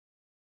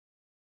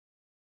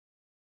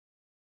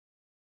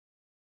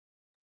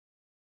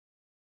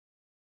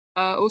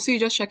OC,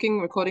 just checking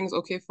recording's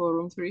okay for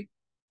room 3.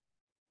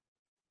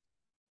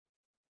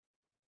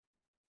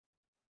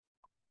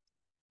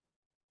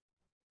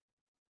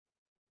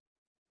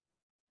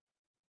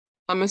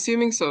 I'm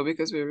assuming so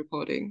because we're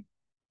recording.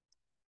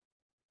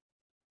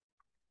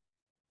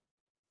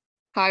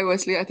 Hi,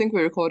 Wesley. I think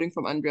we're recording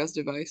from Andrea's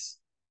device.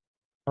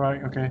 All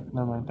right, okay,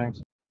 never mind,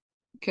 thanks.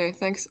 Okay,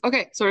 thanks.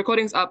 Okay, so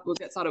recording's up. We'll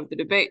get started with the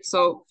debate.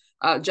 So,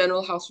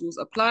 general house rules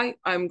apply.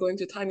 I'm going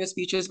to time your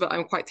speeches, but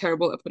I'm quite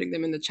terrible at putting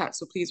them in the chat.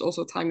 So please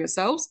also time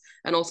yourselves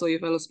and also your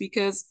fellow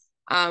speakers.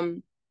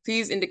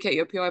 Please indicate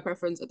your POI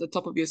preference at the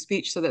top of your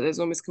speech so that there's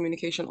no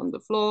miscommunication on the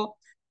floor.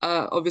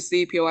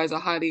 Obviously, POIs are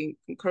highly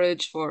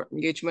encouraged for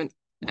engagement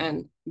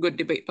and good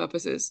debate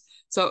purposes.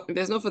 So if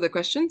there's no further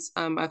questions,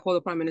 I call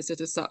the Prime Minister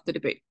to start the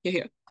debate. You're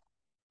here.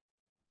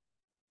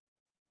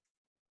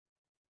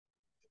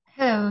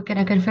 Hello, can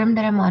I confirm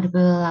that I'm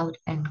audible, loud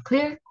and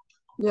clear?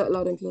 Yeah,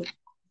 loud and clear.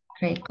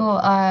 Great, cool.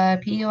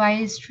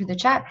 PUIs through the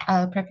chat.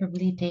 I'll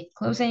preferably take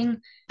closing.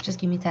 Just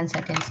give me 10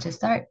 seconds to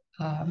start.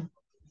 All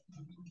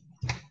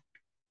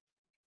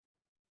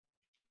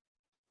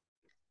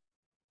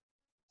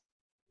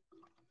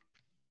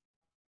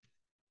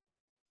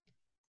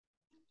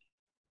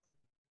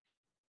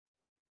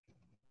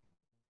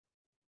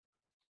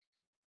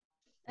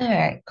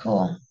right,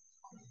 cool.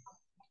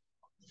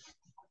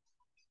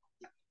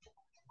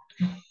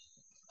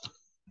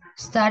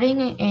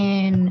 Starting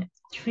in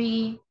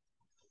 3,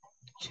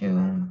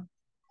 2,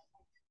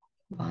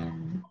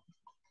 1.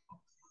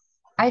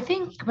 I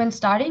think when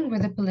starting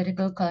with a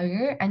political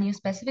career and you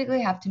specifically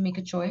have to make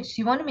a choice,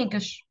 you want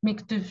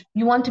to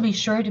you want to be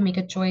sure to make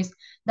a choice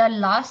that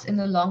lasts in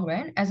the long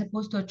run, as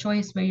opposed to a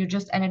choice where you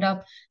just ended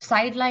up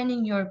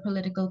sidelining your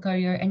political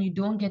career and you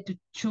don't get to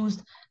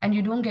choose and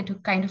you don't get to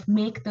kind of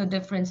make the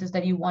differences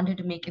that you wanted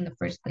to make in the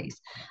first place.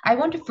 I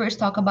want to first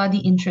talk about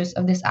the interests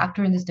of this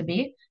actor in this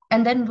debate,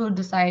 and then we'll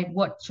decide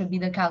what should be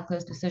the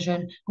calculus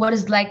decision, what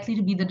is likely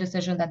to be the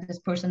decision that this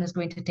person is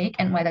going to take,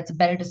 and why that's a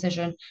better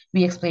decision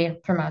we explain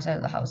from outside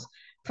of the house.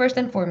 First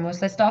and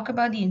foremost, let's talk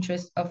about the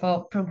interests of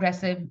a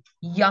progressive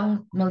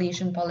young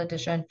Malaysian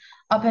politician,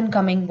 up and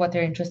coming, what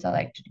their interests are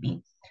like to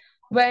be.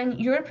 When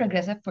you're a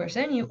progressive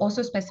person, you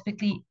also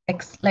specifically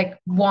like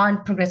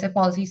want progressive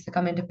policies to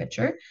come into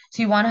picture.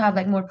 So you want to have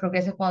like more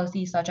progressive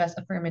policies such as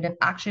affirmative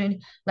action,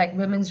 like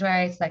women's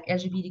rights, like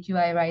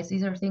LGBTQI rights.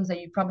 These are things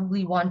that you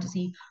probably want to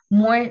see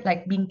more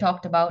like being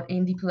talked about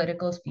in the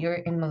political sphere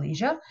in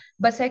Malaysia.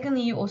 But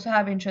secondly, you also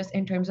have interest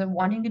in terms of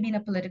wanting to be in a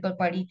political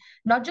party,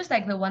 not just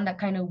like the one that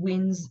kind of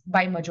wins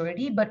by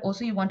majority, but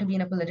also you want to be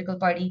in a political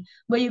party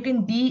where you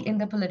can be in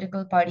the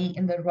political party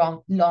in the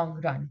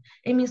long run.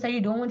 It means that you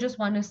don't just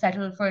want to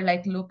settle for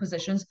like low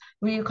positions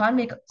where you can't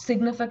make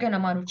significant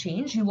amount of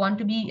change. You want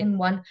to be in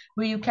one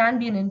where you can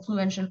be an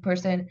influential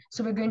person.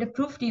 So we're going to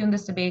prove to you in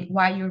this debate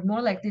why you're more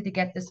likely to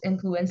get this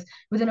influence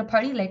within a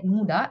party like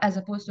MUDA as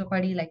opposed to a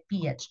party like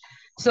PH.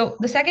 So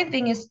the second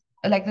thing is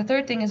like the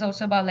third thing is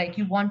also about like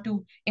you want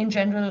to in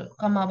general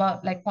come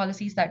about like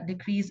policies that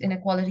decrease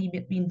inequality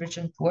between rich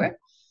and poor,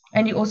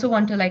 and you also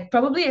want to like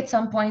probably at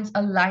some points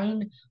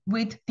align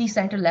with the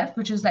center left,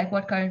 which is like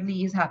what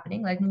currently is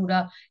happening. Like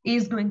MUDA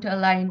is going to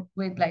align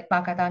with like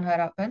Pakatan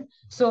Harapan.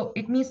 So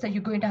it means that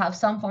you're going to have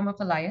some form of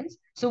alliance.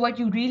 So what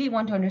you really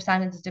want to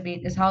understand in this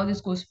debate is how this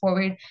goes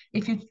forward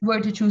if you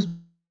were to choose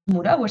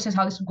MUDA versus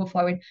how this would go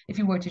forward if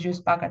you were to choose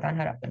Pakatan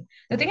Harapan.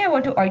 The thing I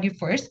want to argue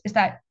first is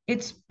that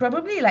it's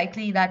probably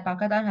likely that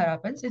Pakatan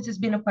Harapan, since it's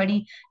been a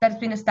party that's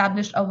been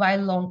established a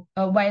while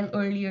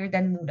earlier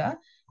than MUDA,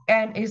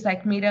 and is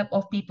like made up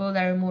of people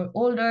that are more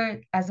older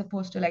as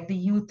opposed to like the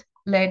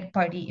youth-led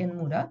party in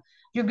MUDA,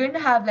 you're going to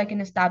have like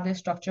an established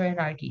structure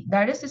hierarchy.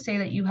 That is to say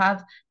that you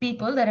have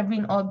people that have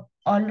been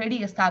already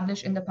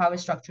established in the power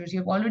structures.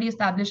 You've already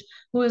established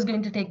who is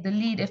going to take the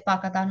lead if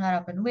Pakatan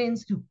Harapan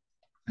wins,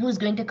 who's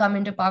going to come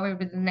into power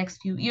within the next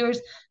few years.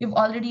 You've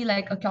already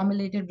like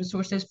accumulated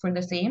resources for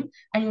the same,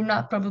 and you're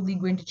not probably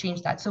going to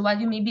change that. So while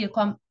you may be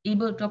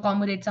able to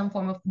accommodate some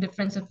form of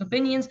difference of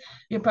opinions,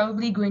 you're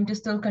probably going to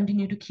still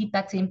continue to keep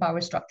that same power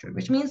structure,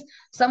 which means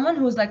someone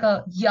who's like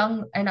a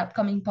young and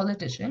upcoming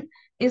politician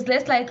is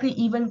less likely,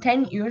 even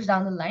 10 years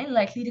down the line,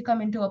 likely to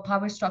come into a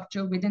power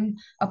structure within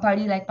a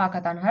party like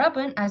Pakatan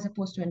Harapan as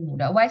opposed to in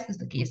MUDA. Why is this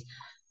the case?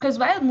 Because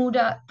while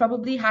MUDA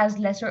probably has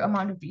lesser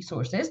amount of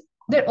resources,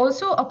 they're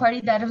also a party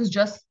that was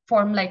just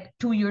formed like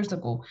 2 years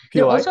ago.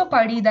 They're POI? also a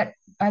party that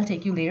I'll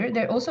take you later.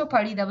 They're also a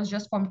party that was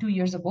just formed 2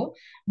 years ago.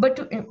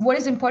 But what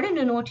is important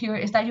to note here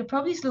is that you're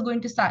probably still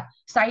going to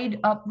side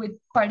up with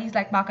parties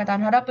like Pakatan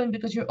Harapan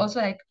because you're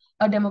also like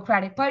a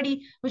democratic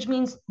party, which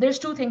means there's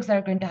two things that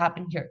are going to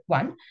happen here.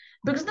 One,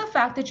 because of the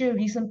fact that you're a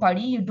recent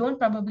party, you don't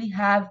probably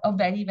have a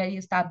very, very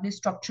established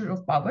structure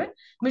of power,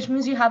 which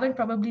means you haven't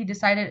probably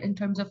decided in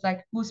terms of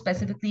like who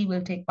specifically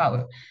will take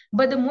power.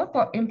 But the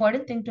more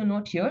important thing to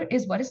note here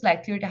is what is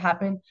likely to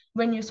happen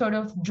when you sort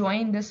of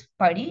join this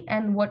party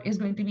and what is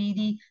going to be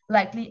the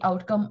likely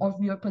outcome of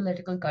your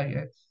political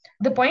career.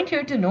 The point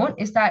here to note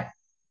is that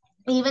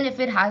even if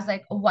it has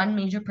like one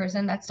major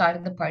person that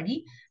started the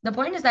party, the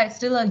point is that it's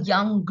still a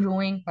young,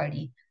 growing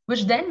party.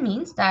 which then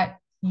means that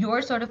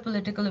your sort of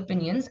political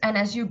opinions, and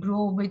as you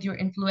grow with your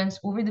influence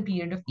over the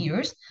period of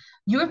years,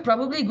 you're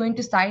probably going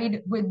to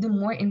side with the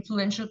more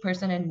influential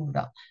person in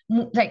MUDA.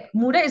 Like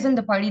MUDA isn't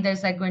the party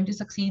that's like going to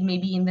succeed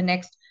maybe in the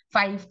next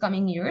 5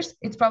 coming years.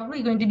 It's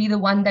probably going to be the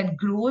one that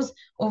grows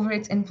over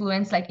its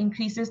influence, like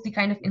increases the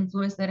kind of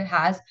influence that it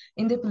has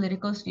in the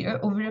political sphere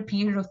over a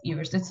period of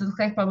years. It's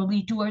like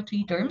probably 2 or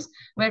 3 terms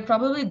where it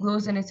probably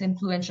grows in its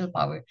influential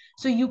power.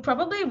 So you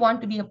probably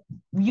want to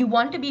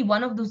be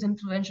one of those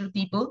influential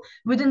people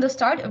within the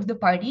start of the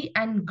party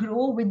and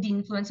grow with the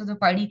influence of the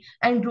party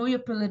and grow your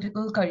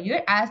political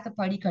career as the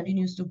party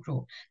continues to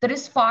grow. That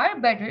is far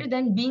better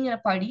than being in a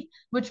party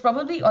which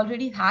probably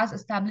already has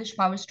established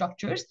power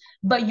structures,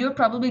 but you're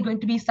probably going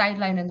to be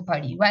sidelined in the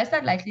party. Why is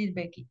that likely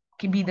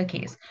to be the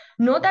case?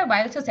 Note that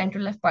while it's a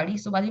center-left party,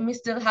 so while you may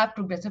still have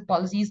progressive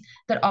policies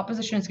that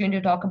opposition is going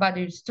to talk about,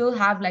 you still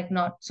have like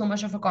not so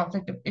much of a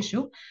conflict of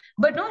issue.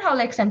 But note how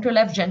like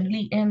center-left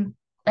generally in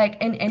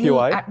any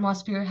POI?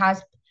 atmosphere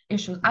has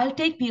issues. I'll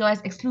take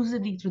POIs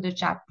exclusively through the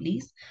chat,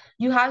 please.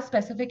 You have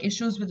specific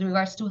issues with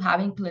regards to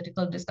having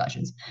political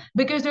discussions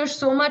because there's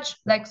so much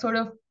like sort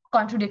of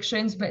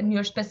contradictions when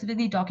you're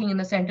specifically talking in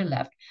the center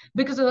left,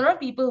 because a lot of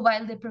people,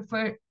 while they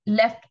prefer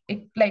left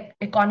like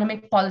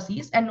economic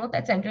policies, and note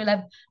that center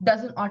left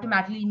doesn't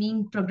automatically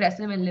mean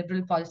progressive and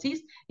liberal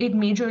policies, it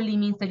majorly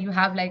means that you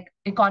have like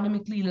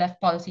economically left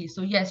policies.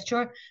 So yes,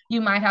 sure,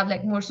 you might have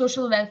like more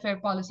social welfare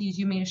policies,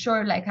 you may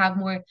sure like have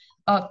more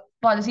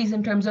policies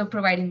in terms of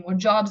providing more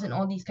jobs and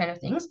all these kind of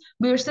things.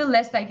 We're still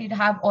less likely to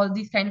have all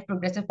these kind of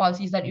progressive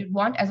policies that you'd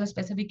want as a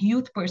specific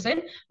youth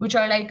person, which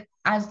are like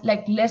as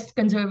like less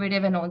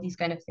conservative and all these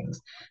kind of things.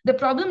 The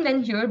problem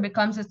then here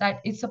becomes is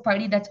that it's a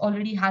party that's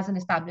already has an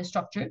established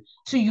structure.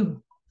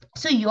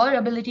 So your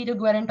ability to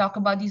go ahead and talk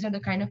about these are the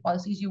kind of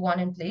policies you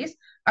want in place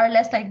are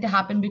less likely to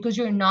happen because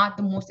you're not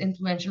the most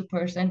influential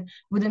person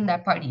within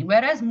that party.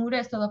 Whereas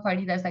MUDA is still a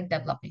party that's like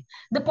developing.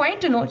 The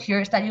point to note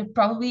here is that you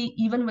probably,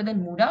 even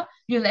within MUDA,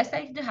 you're less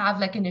likely to have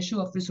like an issue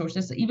of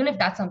resources. So even if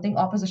that's something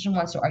opposition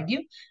wants to argue,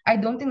 I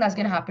don't think that's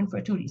going to happen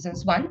for 2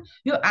 reasons. One,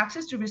 your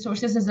access to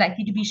resources is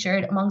likely to be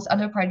shared amongst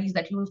other parties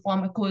that you will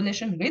form a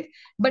coalition with.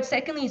 But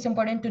secondly, it's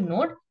important to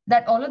note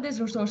that all of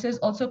these resources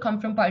also come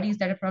from parties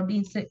that are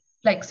probably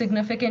like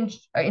significant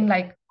in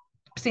like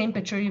same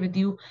picture with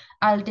you.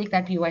 I'll take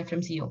that POI from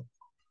CEO.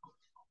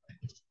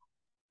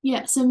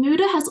 Yeah, so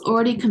MUDA has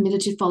already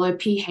committed to follow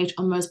PH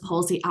on most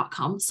policy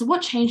outcomes. So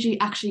what change do you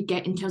actually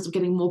get in terms of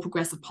getting more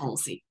progressive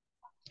policy?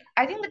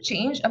 I think the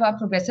change about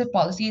progressive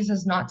policies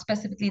is not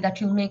specifically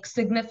that you'll make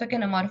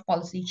significant amount of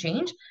policy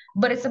change,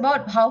 but it's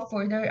about how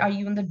further are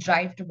you in the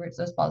drive towards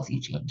those policy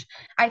change.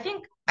 I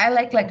think I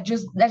like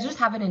just let's just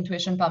have an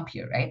intuition pump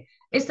here, right?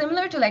 It's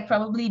similar to like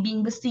probably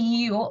being the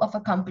CEO of a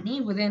company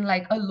within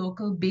like a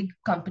local big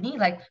company,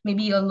 like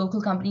maybe a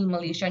local company in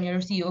Malaysia and you're a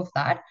CEO of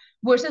that,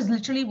 versus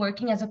literally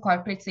working as a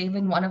corporate save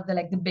in one of the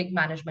like the big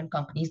management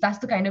companies. That's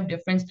the kind of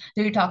difference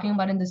that you're talking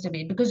about in this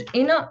debate. Because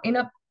in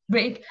a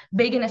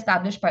big and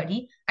established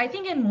party, I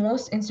think in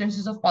most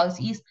instances of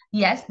policies,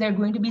 yes, they're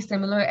going to be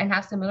similar and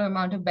have similar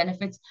amount of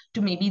benefits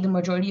to maybe the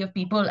majority of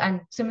people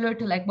and similar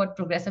to like what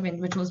progressive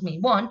individuals may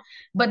want.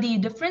 But the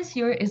difference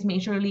here is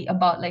majorly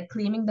about like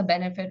claiming the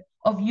benefit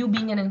of you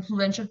being an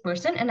influential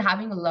person and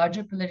having a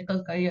larger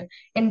political career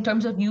in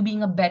terms of you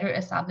being a better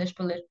established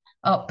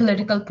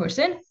political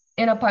person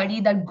in a party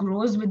that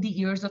grows with the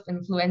years of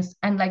influence,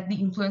 and like the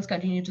influence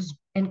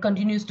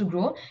continues to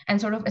grow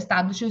and sort of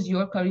establishes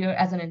your career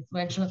as an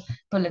influential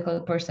political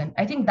person.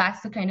 I think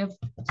that's the kind of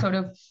sort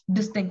of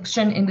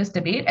distinction in this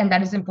debate, and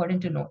that is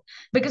important to note,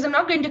 because I'm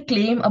not going to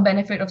claim a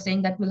benefit of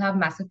saying that we'll have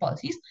massive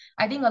policies.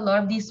 I think a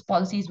lot of these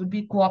policies would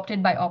be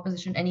co-opted by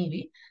opposition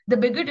anyway. The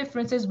bigger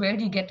difference is where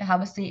do you get to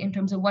have a say in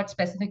terms of what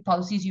specific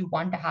policies you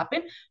want to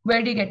happen,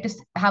 where do you get to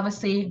have a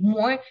say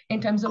more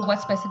in terms of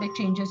what specific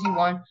changes you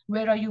want,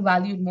 where are you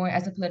valued more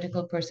as a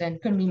political person,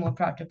 couldn't be more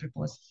proud to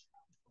propose.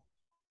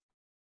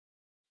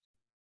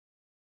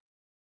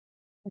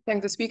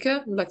 Thank the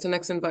speaker. I'd like to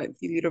next invite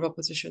the Leader of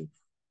Opposition.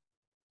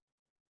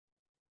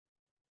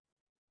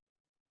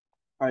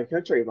 Hi, can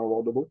I check if I'm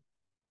audible?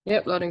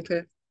 Yep, loud and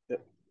clear.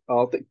 Yep.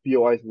 I'll take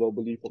POIs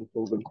verbally from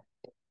Slogan.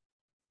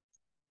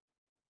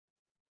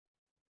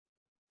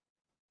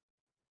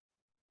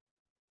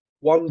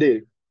 One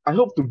day, I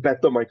hope to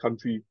better my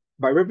country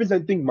by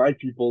representing my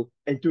people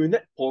and to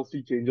enact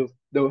policy changes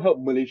that will help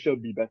Malaysia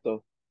be better.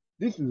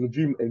 This is a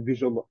dream and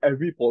vision of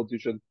every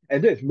politician,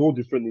 and that is no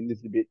different in this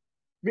debate.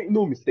 Make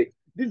no mistake,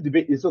 this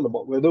debate isn't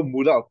about whether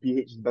MUDA or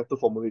PH is better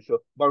for Malaysia,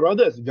 but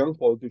rather as a young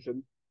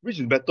politician, which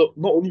is better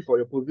not only for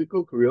your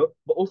political career,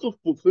 but also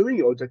fulfilling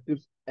your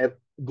objectives and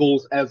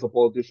goals as a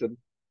politician.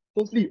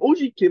 Firstly,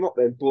 OG came up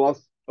and told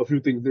us a few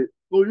things. They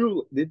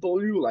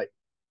told you like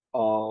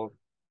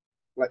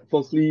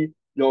firstly,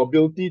 your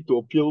ability to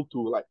appeal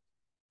to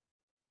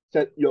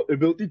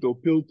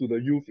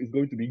the youth is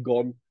going to be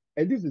gone.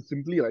 And this is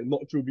simply like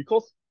not true,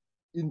 because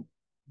in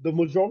the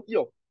majority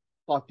of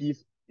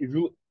parties,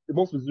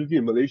 more specifically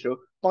in Malaysia,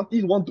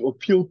 parties want to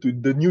appeal to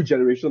the new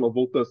generation of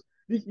voters.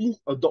 This means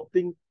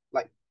adopting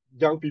like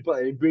young people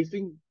and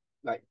embracing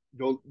like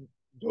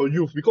your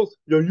youth, because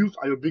your youth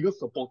are your biggest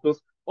supporters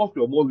of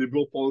your more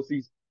liberal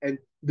policies, and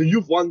the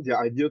youth want their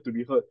idea to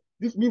be heard.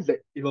 This means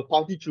that if a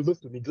party chooses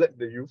to neglect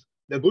the youth,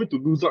 they're going to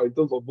lose out in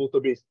terms of voter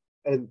base,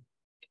 and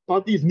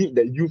parties need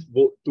that youth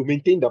vote to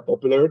maintain their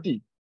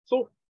popularity.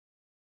 So,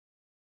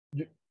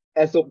 you,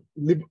 as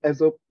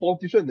a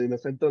politician in a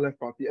center-left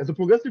party, as a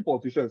progressive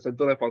politician in a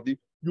center-left party,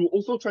 you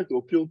also try to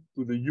appeal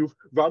to the youth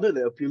rather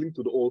than appealing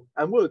to the old.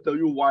 I'm going to tell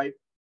you why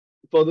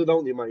further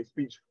down in my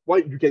speech, why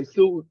you can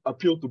still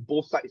appeal to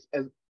both sides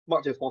as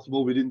much as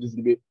possible within this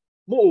debate.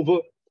 Moreover,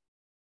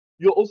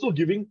 you're also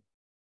giving,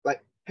 like,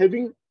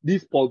 having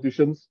these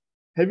politicians,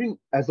 having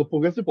as a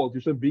progressive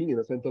politician being in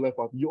a center-left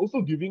party, you're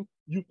also giving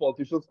youth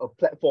politicians a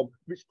platform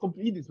which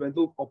completely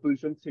dismantles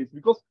opposition states,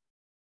 because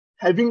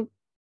having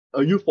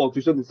a youth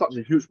politician in such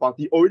a huge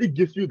party already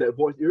gives you that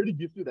voice, it already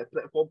gives you that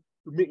platform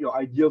to make your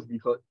ideas be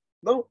heard.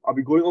 Now, I'll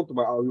be going on to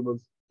my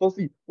arguments.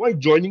 Firstly, why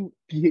joining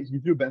PH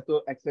gives you better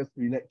access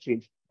to enact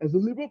change? As a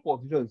liberal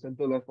politician in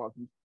center-left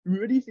party, we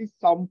already see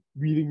some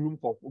breathing room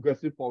for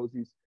progressive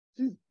policies.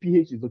 Since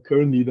PH is the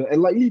current leader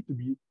and likely to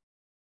be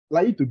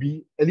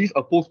at least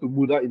opposed to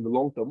MUDA in the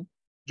long term,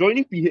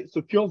 joining PH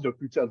secures your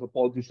future as a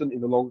politician in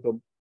the long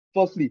term.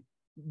 Firstly,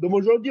 the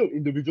majority of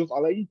individuals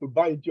are likely to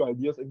buy into your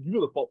ideas and give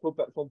you the proper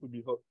platform to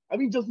be heard. I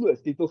mean, just look at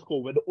status quo,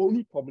 where the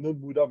only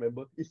prominent MUDA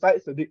member is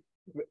Syed Saddiq,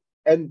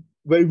 and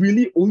where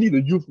really only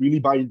the youth really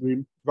buy into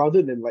him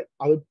rather than like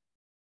other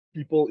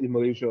people in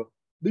Malaysia.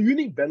 The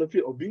unique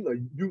benefit of being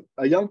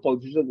a young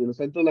politician in a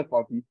center-left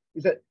party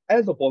is that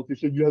as a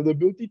politician, you have the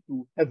ability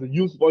to have the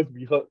youth's voice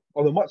be heard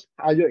on a much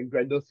higher and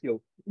grander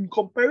scale. In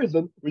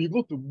comparison, when you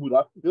go to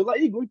MUDA, you're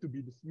likely going to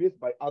be dismissed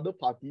by other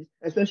parties,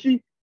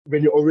 especially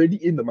when you're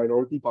already in the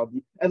minority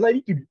party, and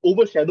likely to be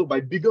overshadowed by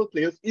bigger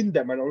players in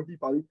that minority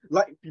party,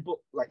 like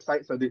people like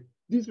Syed Saddiq.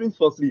 This means,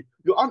 firstly,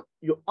 you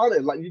aren't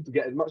as likely to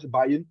get as much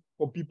buy-in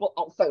from people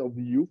outside of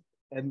the youth,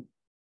 and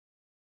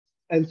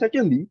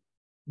secondly,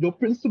 you're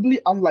principally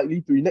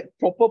unlikely to enact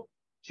proper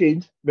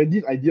change when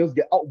these ideas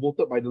get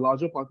outvoted by the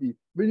larger party.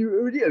 When you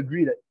already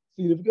agree that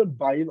significant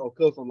buy-in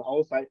occurs on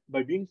our side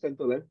by being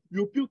center-left,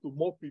 you appeal to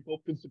more people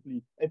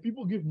principally, and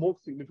people give more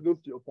significance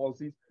to your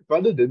policies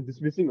rather than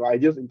dismissing your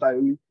ideas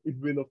entirely if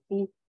you're in a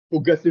full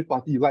progressive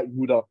party like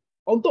MUDA.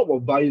 On top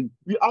of buy-in,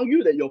 we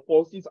argue that your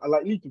policies are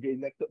likely to get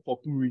enacted for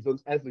two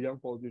reasons as a young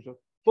politician.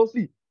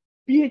 Firstly,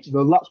 PH is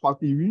a large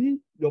party. Really,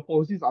 your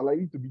policies are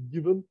likely to be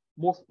given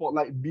more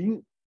spotlight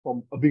being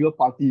from a bigger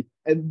party,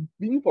 and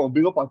being from a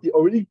bigger party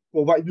already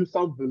provides you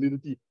some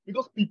validity,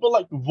 because people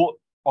like to vote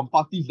on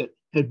parties that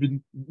have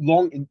been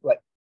long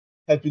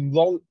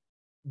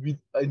with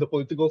in the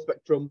political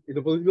spectrum, in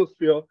the political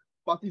sphere,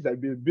 parties that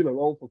have been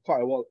around for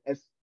quite a while.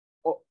 As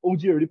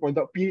OG already pointed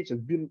out, PH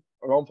has been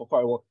around for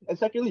quite a while. And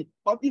secondly,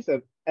 parties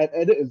have an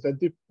added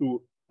incentive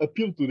to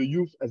appeal to the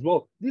youth as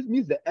well. This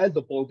means that as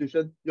a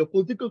politician, your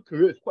political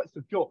career is quite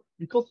secure,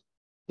 because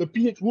the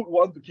PH would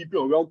want to keep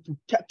you around to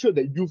capture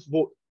that youth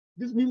vote.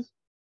 This means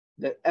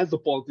that as a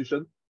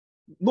politician,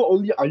 not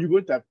only are you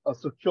going to have a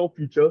secure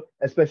future,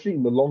 especially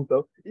in the long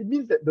term, it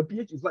means that the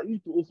PH is likely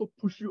to also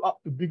push you up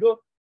to bigger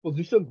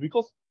positions,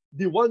 because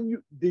they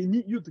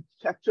need you to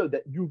capture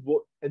that youth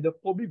vote, and they're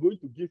probably going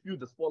to give you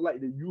the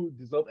spotlight that you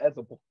deserve as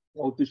a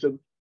politician,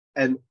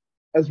 and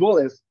as well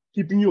as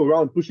keeping you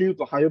around, pushing you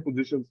to higher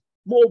positions.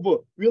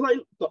 Moreover, we like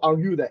to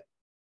argue that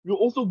you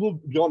also go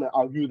beyond and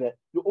argue that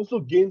you also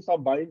gain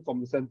some buy-in from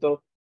the center,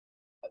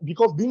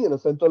 because being in a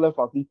center-left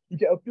party, you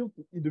can appeal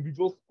to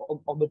individuals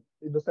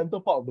in the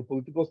center part of the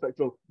political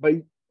spectrum by,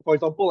 for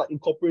example, like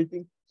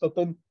incorporating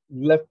certain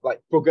left,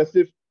 like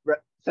progressive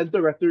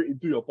center rhetoric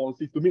into your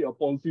policies to make your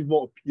policies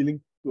more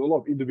appealing to a lot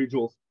of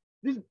individuals.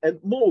 And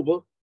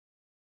moreover,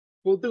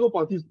 political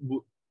parties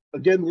would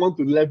again want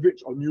to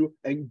leverage on you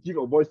and give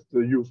a voice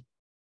to the youth.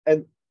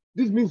 And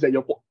this means that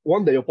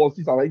your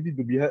policies are likely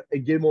to be heard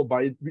and gain more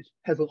buy-in, which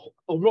has a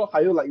overall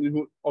higher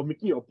likelihood of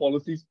making your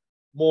policies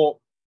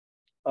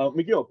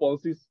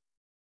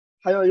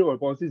higher your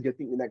policies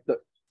getting enacted.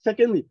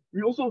 Secondly,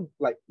 we also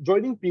like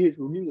joining PH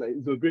will mean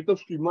like the greater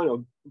streamline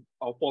of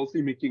our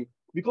policy making,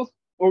 because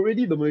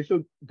already the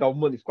Malaysian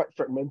government is quite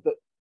fragmented,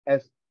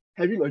 as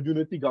having a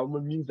unity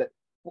government means that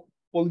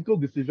political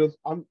decisions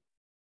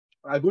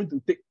are going to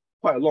take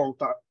quite a long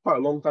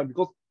time,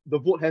 because the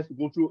vote has to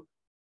go through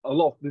a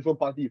lot of different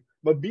parties.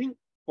 But being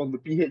from the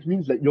PH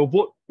means that your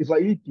vote is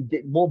likely to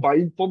get more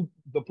buy-in from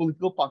the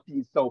political party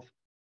itself.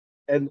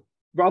 And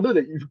rather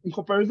than, in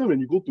comparison, when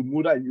you go to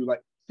MUDA and you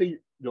like say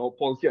your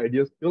policy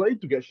ideas, you're likely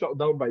to get shut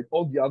down by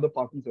all the other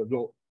parties as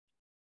well.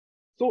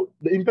 So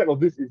the impact of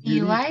this is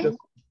really UI? just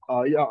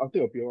I'll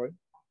take a POI.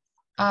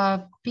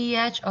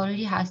 PH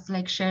already has to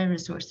like share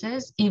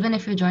resources. Even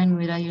if you join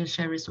MUDA, you'll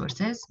share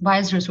resources. Why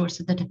is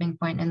resources the tipping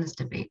point in this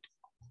debate?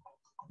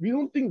 We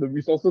don't think the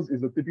resources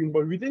is the tipping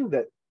point. We think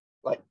that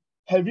like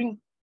having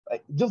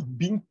like just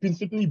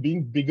principally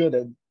being bigger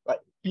than like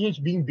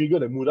PH being bigger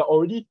than MUDA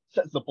already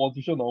sets the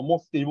politician on a more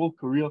stable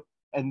career,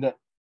 and that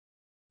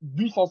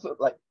resources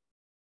like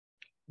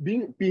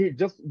being PH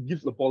just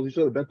gives the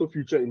politician a better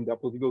future in their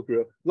political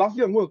career.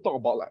 Lastly, I'm going to talk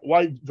about like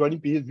why joining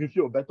PH gives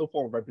you a better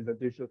form of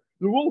representation.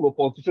 The role of a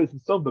politician is to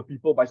serve the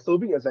people by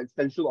serving as an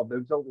extension of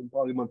themselves in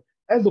parliament.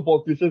 As a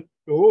politician,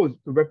 your role is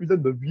to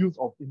represent the views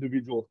of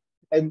individuals.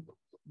 And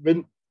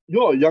when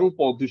you're a young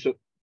politician,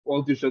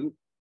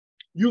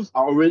 youths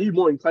are already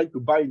more inclined to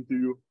buy into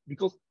you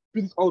because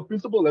on a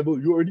principal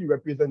level, you already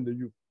represent the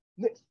youth.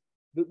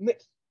 The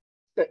next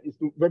step is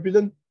to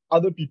represent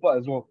other people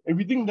as well.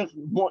 Everything that's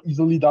more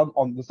easily done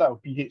on the side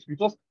of PH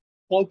because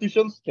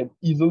politicians can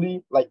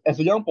easily, like as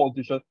a young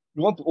politician,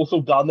 you want to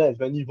also garner as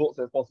many votes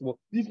as possible.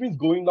 This means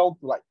going down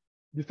to like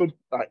different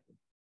like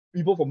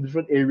people from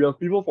different areas,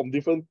 people from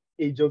different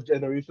ages,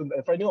 generations,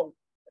 and finding out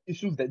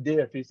issues that they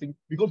are facing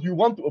because you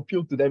want to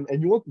appeal to them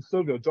and you want to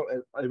serve your job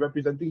as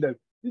representing them.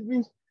 This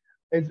means,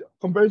 as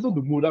comparison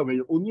to MUDA, where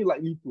you're only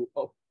likely to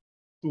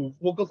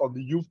focus on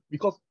the youth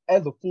because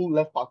as a full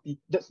left party,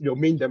 that's your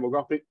main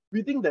demographic.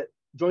 We think that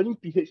joining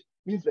PH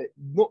means that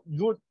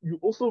you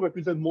also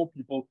represent more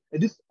people,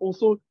 and this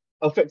also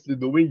affects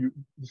the way you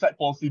decide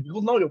policy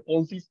because now your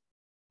policies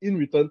in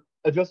return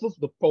addresses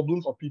the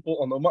problems of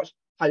people on a much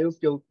higher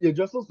scale. It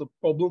addresses the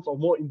problems of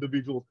more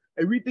individuals.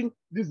 And we think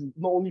this is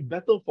not only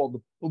better for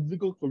the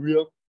political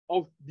career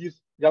of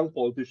these young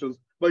politicians,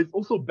 but it's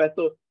also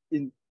better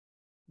in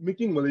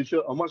making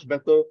Malaysia a much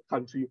better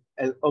country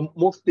and a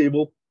more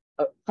stable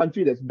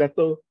country that's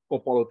better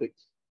for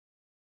politics.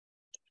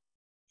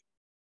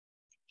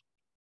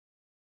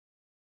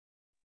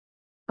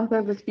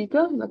 After the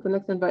speaker, let's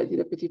next invite the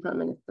Deputy Prime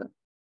Minister.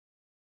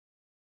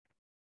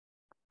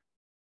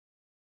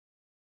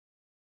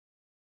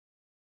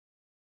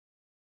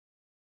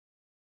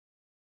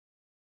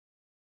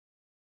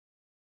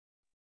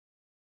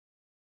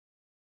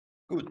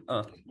 Cool.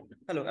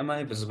 Hello, am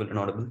I visible and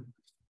audible?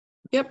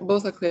 Yep,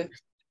 both are clear.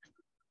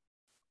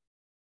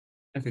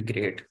 Okay,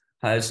 great.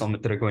 Hi,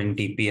 Soumitra going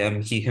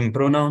TPM, he, him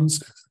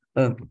pronouns.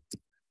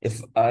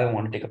 If I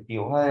want to take a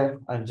POI,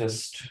 I'll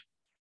just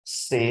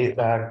say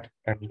that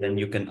and then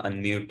you can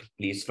unmute.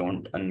 Please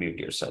don't unmute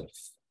yourself.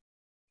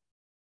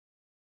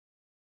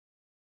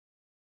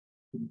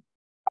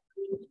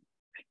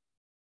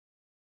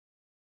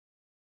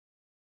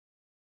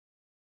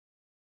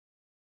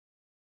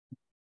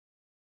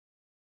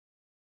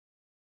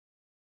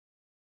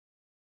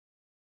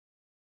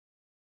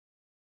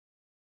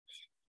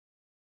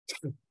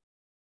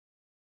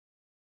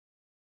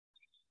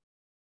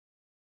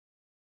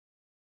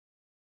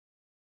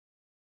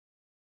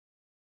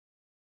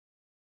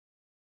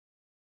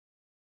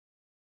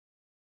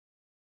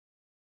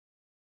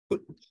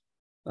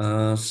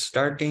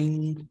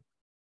 Starting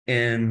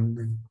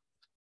in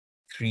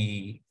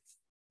 3,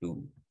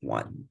 2,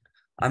 1.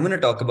 I'm going to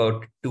talk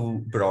about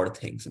two broad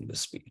things in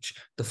this speech.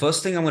 The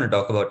first thing I'm going to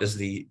talk about is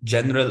the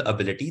general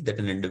ability that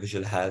an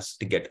individual has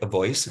to get a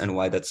voice and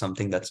why that's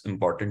something that's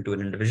important to an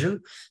individual.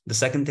 The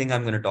second thing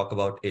I'm going to talk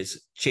about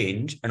is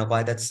change and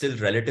why that's still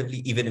relatively,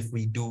 even if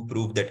we do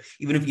prove that,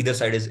 even if either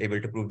side is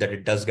able to prove that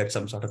it does get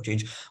some sort of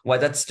change, why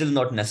that's still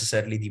not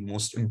necessarily the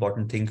most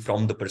important thing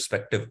from the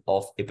perspective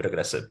of a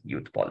progressive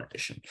youth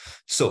politician.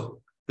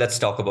 So let's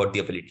talk about the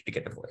ability to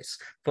get a voice.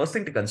 First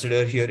thing to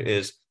consider here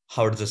is,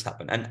 how does this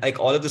happen? And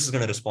like all of this is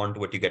going to respond to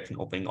what you get from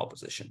opening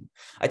opposition.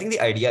 I think the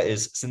idea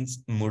is,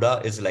 since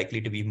MUDA is likely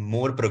to be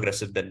more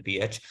progressive than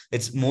PH,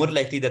 it's more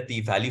likely that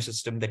the value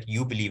system that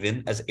you believe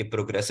in as a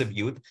progressive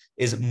youth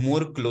is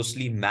more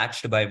closely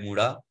matched by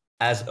MUDA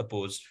as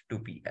opposed to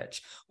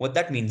PH. What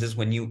that means is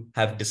when you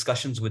have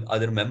discussions with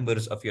other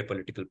members of your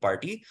political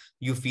party,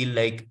 you feel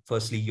like,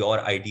 firstly,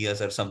 your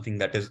ideas are something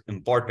that is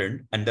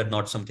important and they're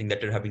not something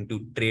that you're having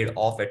to trade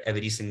off at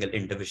every single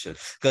individual.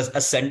 Because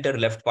a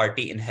center-left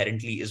party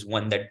inherently is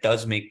one that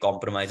does make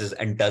compromises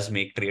and does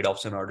make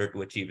trade-offs in order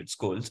to achieve its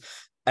goals.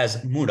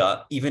 As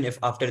MUDA, even if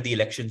after the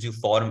elections you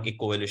form a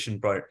coalition,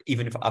 party,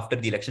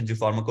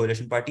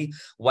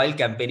 while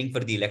campaigning for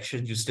the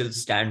elections, you still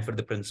stand for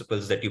the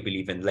principles that you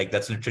believe in. Like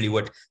that's literally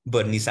what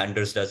Bernie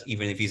Sanders does,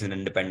 even if he's an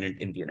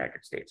independent in the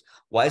United States.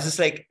 Why is this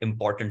like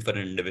important for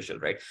an individual,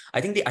 right?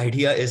 I think the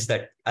idea is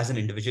that as an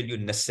individual, you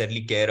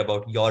necessarily care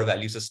about your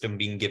value system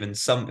being given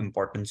some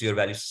importance, your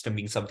value system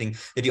being something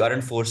that you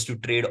aren't forced to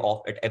trade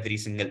off at every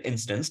single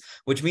instance,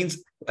 which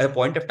means at a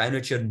point of time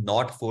which you're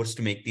not forced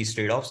to make these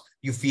trade-offs,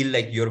 you feel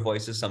like your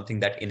voice is something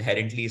that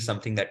inherently is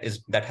something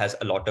that has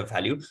a lot of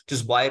value, which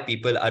is why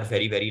people are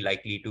very, very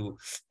likely to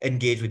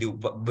engage with you,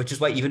 which is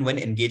why even when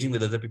engaging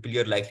with other people,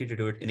 you're likely to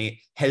do it in a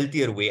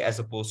healthier way as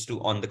opposed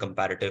to on the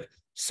comparative.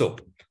 So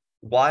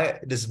why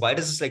does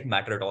this like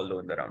matter at all though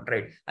in the round,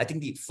 right? I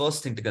think the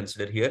first thing to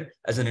consider here,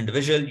 as an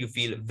individual, you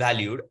feel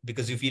valued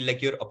because you feel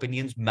like your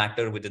opinions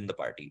matter within the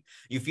party.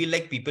 You feel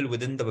like people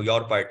within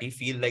your party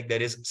feel like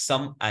there is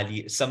some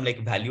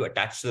like value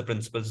attached to the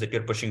principles that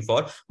you're pushing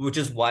for, which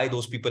is why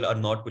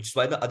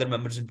the other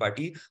members in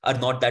party are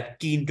not that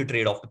keen to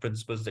trade off the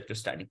principles that you're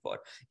standing for.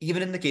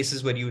 Even in the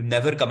cases where you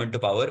never come into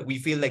power, we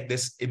feel like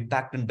this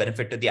impact and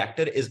benefit to the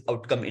actor is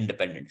outcome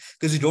independent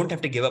because you don't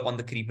have to give up on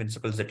the key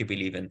principles that you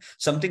believe in.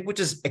 Something which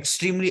is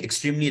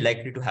extremely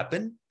likely to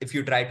happen if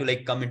you try to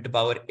like come into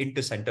power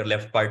into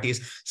center-left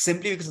parties,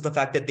 simply because of the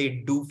fact that they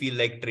do feel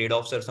like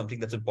trade-offs are something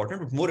that's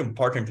important. But more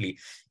importantly,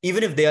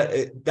 even if they are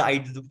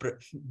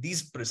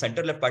these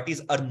center-left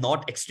parties are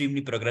not extremely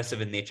progressive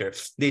in nature,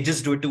 they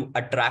just do it to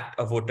attract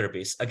a voter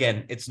base.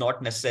 Again, it's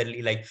not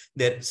necessarily like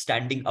they're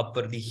standing up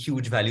for the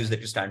huge values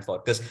that you stand for.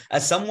 Because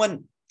as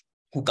someone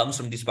who comes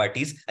from these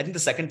parties, I think the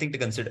second thing to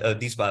consider,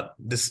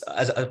 this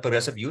as a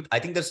progressive youth, I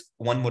think there's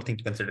one more thing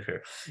to consider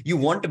here. You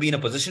want to be in a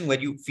position where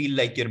you feel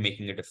like you're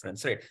making a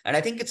difference, right? And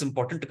I think it's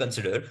important to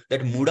consider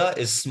that MUDA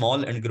is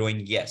small and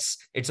growing. Yes,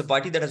 it's a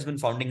party that has been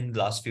founding in the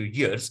last few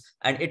years,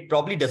 and it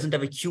probably doesn't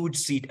have a huge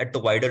seat at the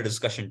wider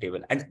discussion table.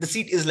 And the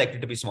seat is likely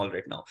to be small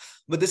right now.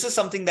 But this is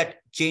something that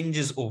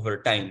changes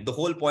over time. The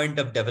whole point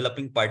of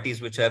developing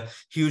parties which have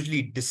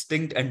hugely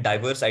distinct and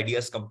diverse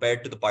ideas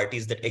compared to the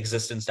parties that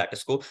exist in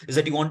status quo is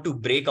that you want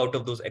to break out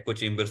of those echo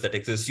chambers that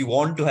exist. You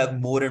want to have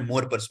more and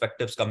more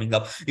perspectives coming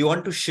up. You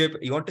want to shift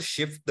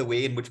the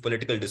way in which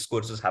political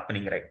discourse is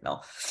happening right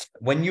now.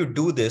 When you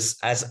do this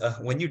as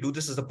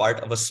a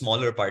part of a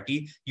smaller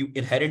party, you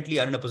inherently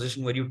are in a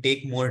position where you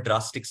take more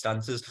drastic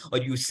stances, or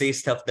you say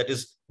stuff that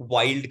is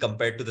wild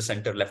compared to the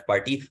center left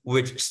party,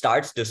 which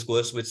starts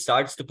discourse, which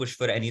starts to push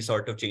for any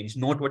sort of change.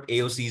 Note what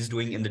AOC is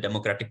doing in the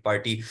Democratic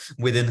Party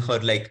within her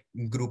like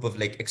group of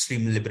like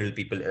extreme liberal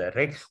people there,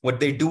 right? What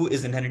they do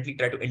is inherently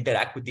try to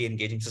interact with the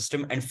engaging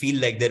system and feel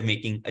like they're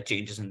making a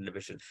change as an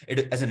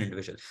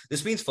individual.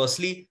 This means,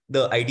 firstly,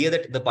 the idea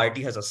that the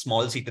party has a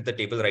small seat at the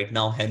table right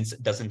now, hence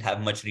doesn't have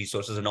much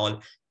resources and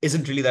all,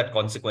 isn't really that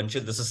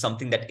consequential. This is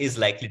something that is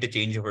likely to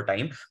change over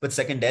time. But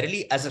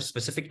secondarily, as a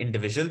specific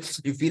individual,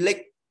 you feel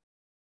like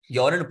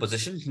you're in a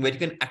position where you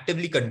can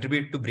actively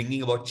contribute to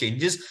bringing about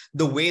changes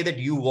the way that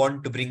you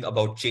want to bring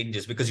about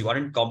changes, because you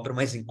aren't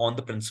compromising on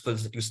the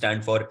principles that you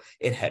stand for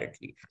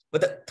inherently.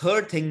 But the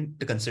third thing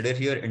to consider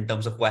here in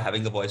terms of why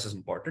having a voice is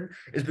important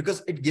is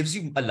because it gives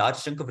you a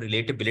large chunk of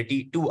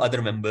relatability to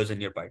other members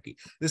in your party.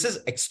 This is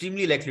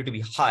extremely likely to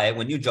be high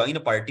when you join a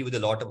party with a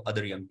lot of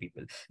other young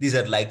people. These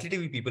are likely to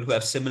be people who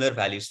have similar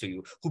values to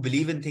you, who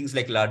believe in things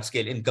like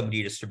large-scale income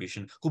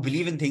redistribution, who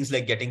believe in things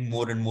like getting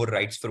more and more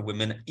rights for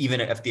women,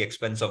 even at the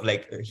expense of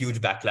like a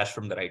huge backlash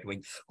from the right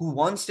wing, who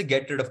wants to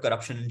get rid of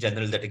corruption in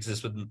general that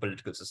exists within the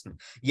political system.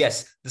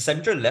 Yes, the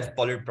central left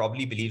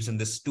probably believes in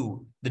this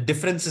too. The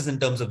difference is in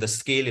terms of the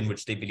scale in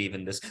which they believe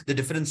in this, the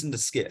difference in the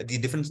scale, the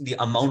difference in the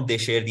amount they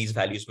share these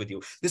values with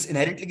you. This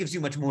inherently gives you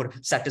much more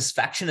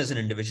satisfaction as an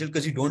individual,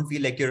 because you don't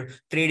feel like you're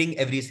trading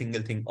every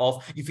single thing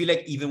off. You feel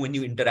like even when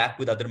you interact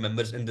with other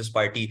members in this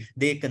party,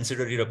 they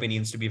consider your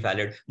opinions to be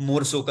valid,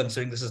 more so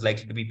considering this is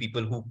likely to be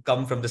people who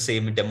come from the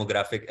same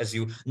demographic as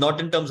you,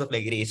 not in terms of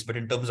like race, but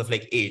in terms of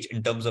like age,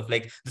 in terms of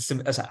like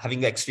having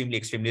an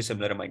extremely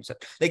similar mindset.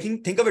 Like,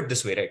 think of it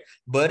this way, right?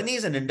 Bernie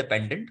is an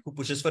independent who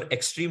pushes for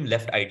extreme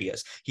left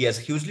ideas. He has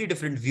hugely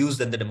different views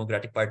than the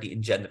Democratic Party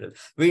in general,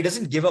 where he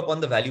doesn't give up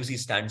on the values he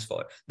stands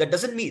for.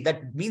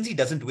 That means he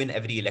doesn't win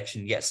every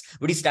election, yes,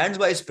 but he stands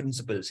by his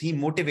principles. He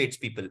motivates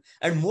people,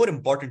 and more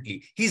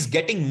importantly, he's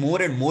getting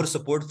more and more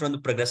support from the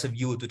progressive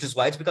youth, which is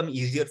why it's become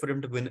easier for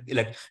him to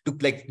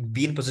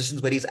be in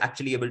positions where he's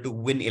actually able to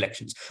win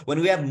elections.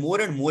 When we have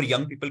more and more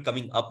young people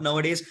coming up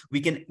nowadays,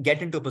 we can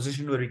get into a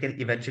position where we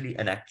can eventually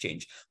enact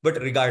change.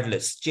 But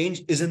regardless,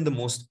 change isn't the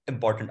most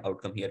important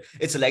outcome here.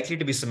 It's likely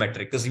to be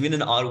symmetric, because even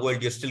in our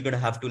world, you're still going to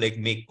have to like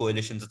make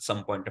coalitions at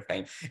some point of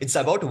time. It's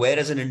about where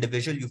as an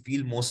individual you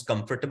feel most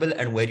comfortable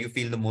and where you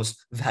feel the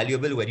most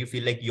valuable, where you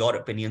feel like your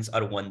opinions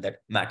are one that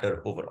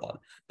matter overall.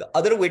 The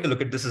other way to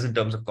look at this is in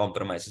terms of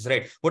compromises,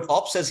 right? What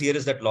Ops says here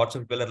is that lots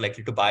of people are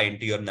likely to buy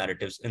into your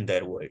narratives in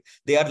their world.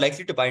 They are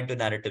likely to buy into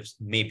narratives,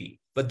 maybe,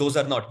 but those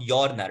are not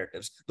your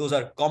narratives. Those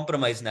are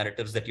compromise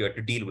narratives that you have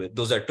to deal with.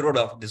 Those are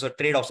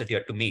trade-offs that you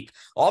have to make.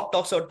 Op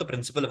talks about the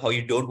principle of how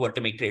you don't want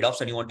to make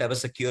trade-offs and you want to have a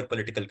secure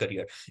political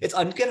career. It's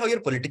unclear how your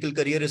political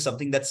career is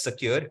something that's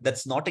secure,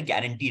 that's not a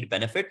guaranteed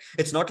benefit.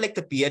 It's not like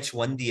the PH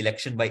won the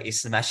election by a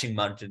smashing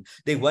margin.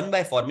 They won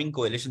by forming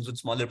coalitions with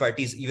smaller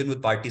parties, even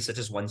with parties such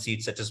as one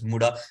seat, such as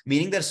MUDA,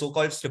 meaning their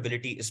so-called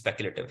stability is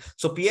speculative.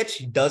 So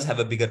PH does have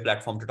a bigger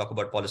platform to talk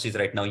about policies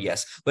right now,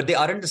 yes, but they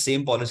aren't the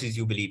same policies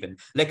you believe in.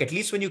 Like, at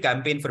least when you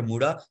campaign for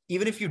MUDA,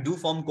 even if you do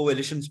form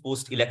coalitions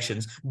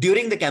post-elections,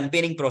 during the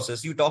campaigning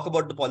process, you talk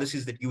about the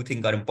policies that you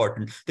think are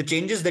important, the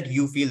changes that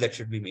you feel that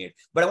should be made.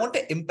 But I want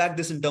to impact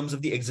this in terms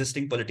of the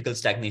existing political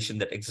stagnation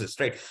that exists,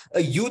 right?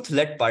 A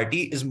youth-led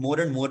party is more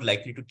and more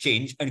likely to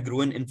change and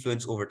grow in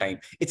influence over time.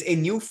 It's a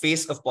new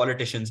face of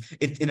politicians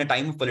in a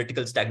time of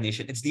political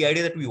stagnation. It's the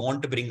idea that we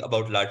want to bring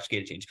about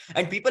large-scale change.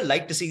 And people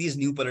like to see these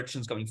new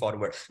politicians coming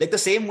forward. Like the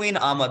same way in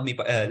Aam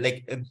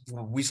Aadmi,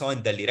 we saw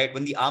in Delhi, right?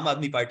 When the Aam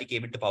Aadmi Party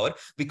came into power,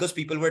 because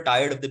because people were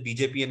tired of the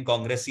BJP and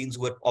Congress scenes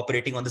who were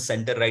operating on the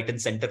center-right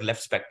and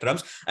center-left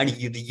spectrums, and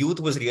the youth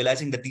was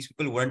realizing that these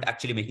people weren't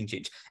actually making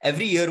change.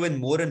 Every year when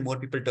more and more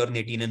people turn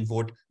 18 and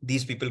vote,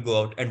 these people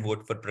go out and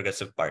vote for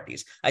progressive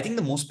parties. I think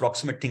the most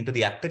proximate thing to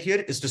the actor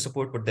here is to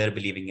support what they're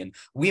believing in.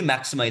 We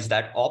maximize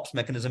that. Ops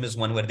mechanism is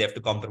one where they have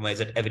to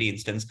compromise at every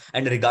instance,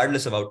 and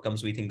regardless of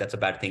outcomes, we think that's a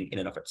bad thing in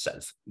and of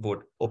itself.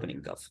 Vote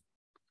opening gov.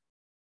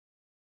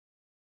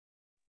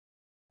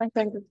 I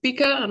thank the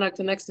speaker. I'd like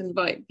to next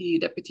invite the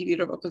Deputy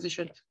Leader of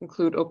Opposition to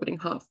conclude opening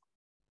half.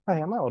 Hi,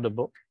 am I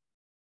audible?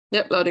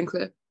 Yep, loud and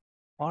clear.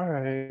 All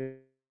right.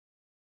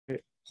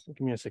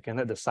 Give me a second,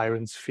 let the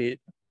sirens fade.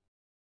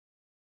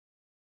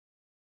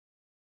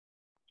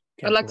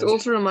 Okay, I'd like to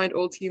also remind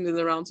all teams in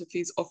the round to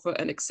please offer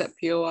and accept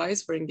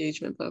POIs for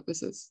engagement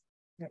purposes.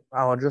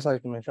 I'll just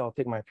like to mention, I'll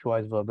take my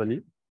POIs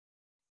verbally.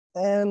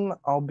 And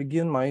I'll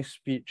begin my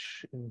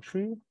speech in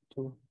 3,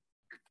 2.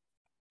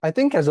 I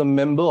think as a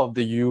member of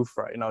the youth,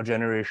 right, in our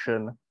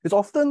generation, it's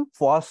often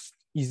for us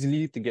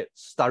easily to get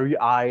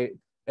starry-eyed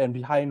and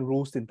behind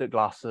rose-tinted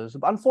glasses.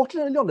 But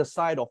unfortunately, on the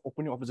side of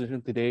opening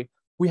opposition today,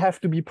 we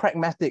have to be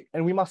pragmatic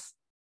and we must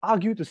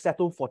argue to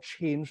settle for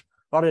change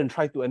rather than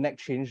try to enact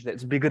change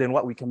that's bigger than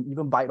what we can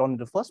even bite on in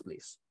the first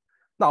place.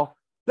 Now,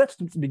 let's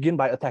begin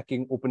by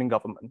attacking opening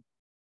government.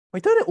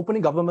 We tell that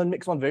opening government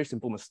makes one very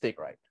simple mistake,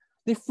 right?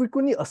 They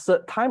frequently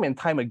assert time and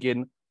time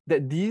again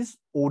that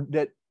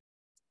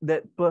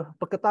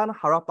Pakatan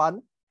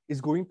Harapan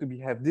is going to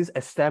have this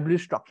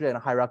established structure and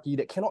hierarchy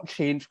that cannot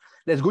change,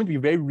 that's going to be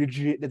very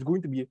rigid, that's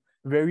going to be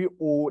very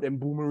old and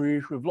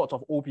boomerish with lots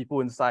of old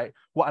people inside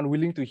who are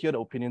unwilling to hear the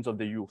opinions of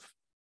the youth.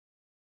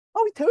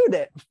 Now we tell you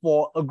that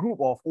for a group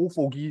of old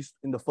fogies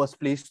in the first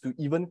place to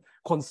even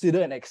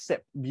consider and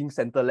accept being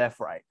center-left,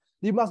 right,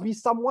 we must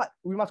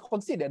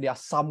concede that they are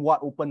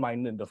somewhat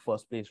open-minded in the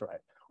first place, right?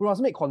 We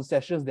must make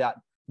concessions that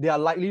they are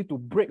likely to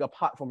break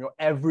apart from your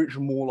average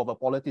mold of a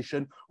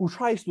politician who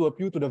tries to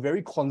appeal to the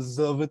very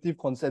conservative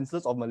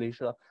consensus of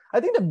Malaysia. I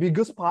think the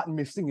biggest part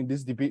missing in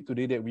this debate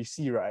today that we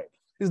see, right,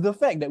 is the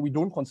fact that we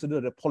don't consider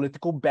the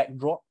political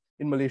backdrop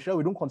in Malaysia.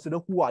 We don't consider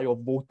who are your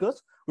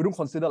voters. We don't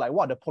consider like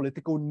what are the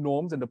political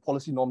norms and the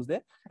policy norms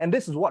there. And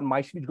this is what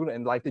my speech is going to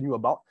enlighten you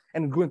about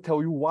and going to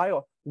tell you why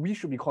we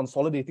should be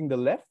consolidating the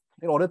left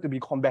in order to be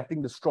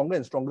combating the stronger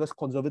and stronger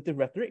conservative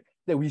rhetoric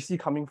that we see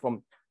coming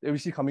from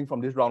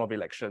this round of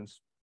elections.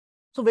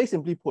 So very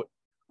simply put,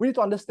 we need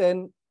to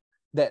understand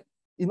that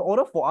in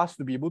order for us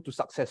to be able to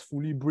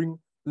successfully bring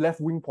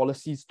left-wing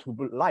policies to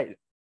light,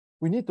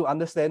 we need to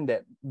understand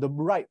that the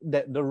right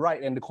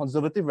and the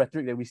conservative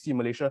rhetoric that we see in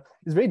Malaysia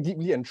is very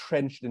deeply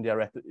entrenched in their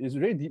rhetoric. It's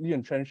very deeply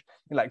entrenched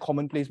in like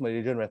commonplace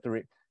Malaysian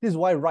rhetoric. This is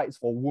why rights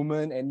for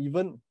women and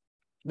even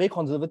very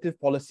conservative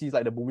policies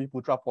like the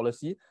Bumiputra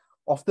policy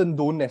often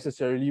don't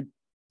necessarily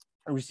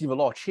receive a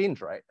lot of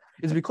change, right?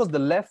 It's because the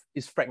left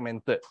is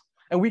fragmented.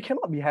 And we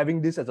cannot be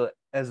having this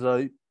as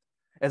a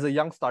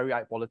young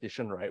starry-eyed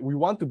politician, right? We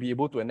want to be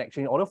able to enact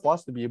change in order for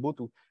us to be able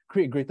to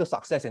create greater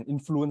success and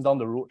influence down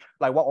the road,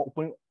 like what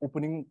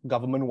opening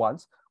government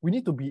wants. We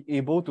need to be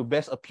able to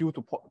best appeal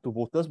to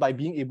voters by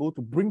being able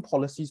to bring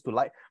policies to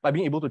light, by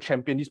being able to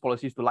champion these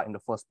policies to light in the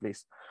first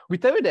place. We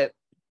tell you that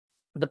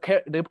the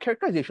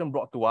characterization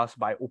brought to us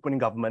by opening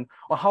government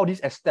on how these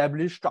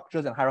established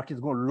structures and hierarchies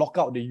are going to lock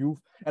out the youth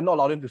and not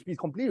allow them to speak is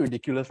completely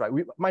ridiculous, right?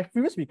 My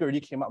previous speaker already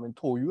came up and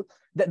told you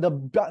that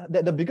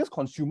the biggest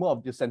consumer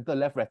of the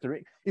center-left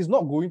rhetoric is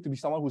not going to be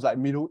someone who's like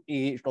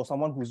middle-aged or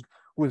someone who's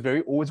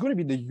very old. It's going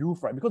to be the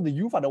youth, right? Because the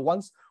youth are the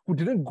ones who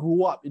didn't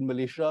grow up in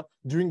Malaysia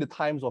during the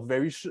times of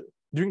very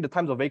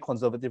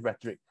conservative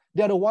rhetoric.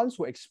 They are the ones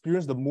who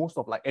experience the most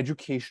of like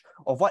education,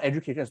 of what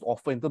education has to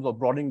offer in terms of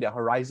broadening their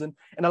horizon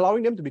and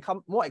allowing them to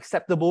become more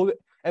acceptable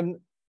and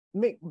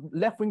make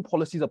left-wing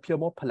policies appear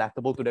more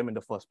palatable to them in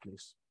the first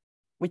place.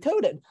 We tell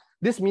you that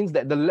this means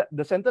that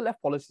the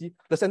center-left policy,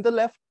 the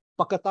center-left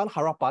Pakatan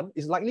Harapan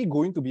is likely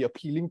going to be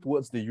appealing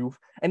towards the youth,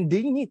 and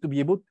they need to be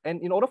able,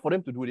 and in order for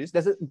them to do this,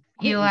 there's a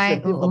great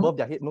incentive above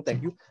their head. No,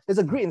 thank you. There's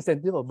a great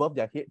incentive above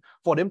their head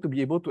for them to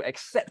be able to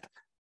accept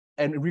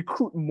and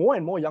recruit more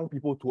and more young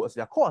people towards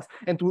their cause,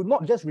 and to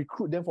not just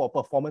recruit them for a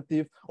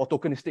performative or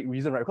tokenistic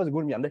reason, right? Because they're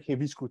going to be under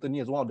heavy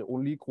scrutiny as one of the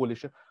only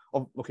coalition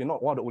of, okay,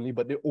 not one of the only,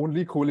 but the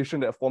only coalition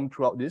that formed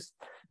throughout this.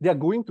 They're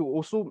going to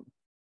also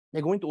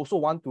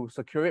want to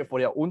secure it for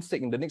their own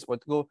sake in the next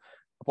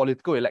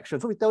political election.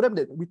 So we tell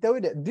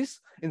you that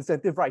this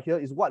incentive right here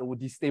is what will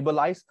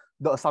destabilize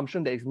the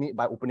assumption that is made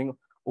by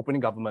opening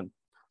government.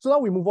 So now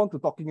we move on to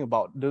talking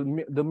about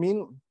the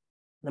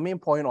main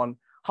point on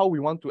how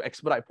we want to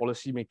expedite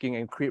policy making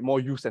and create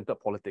more youth-centered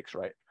politics,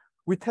 right?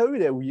 We tell you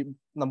that we,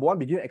 number one,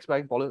 begin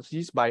expediting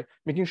policies by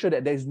making sure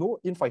that there is no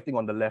infighting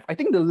on the left. I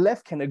think the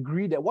left can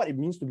agree that what it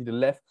means to be the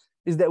left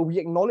is that we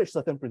acknowledge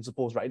certain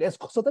principles, right? There's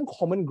certain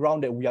common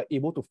ground that we are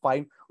able to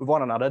find with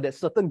one another, that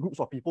certain groups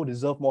of people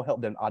deserve more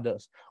help than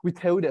others. We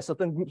tell you that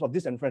certain groups of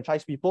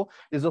disenfranchised people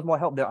deserve more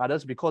help than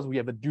others because we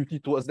have a duty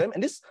towards them.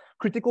 And this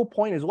critical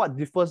point is what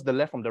differs the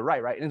left from the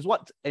right, right? And it's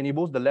what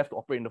enables the left to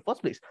operate in the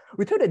first place.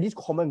 We tell you that these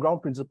common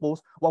ground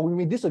principles, while we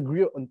may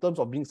disagree in terms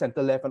of being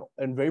center-left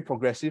and very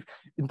progressive,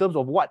 in terms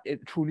of what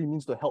it truly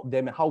means to help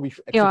them and how we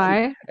should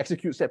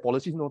execute said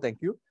policies, no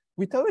thank you.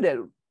 We tell you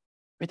that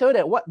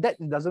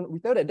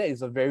that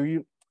is a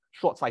very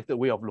short-sighted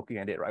way of looking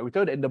at it, right? We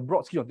tell you that in the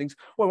broad scheme of things,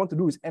 what we want to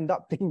do is end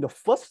up taking the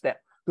first step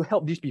to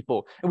help these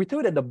people. And we tell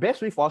you that the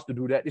best way for us to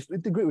do that is to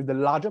integrate with the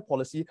larger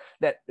policy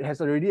that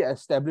has already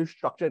established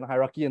structure and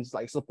hierarchy and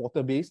like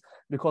supporter base,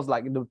 because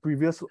like in the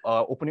previous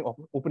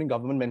opening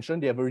government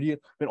mentioned, they have already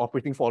been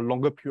operating for a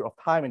longer period of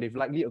time, and they've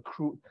likely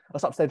accrued a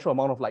substantial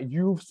amount of like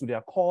youths to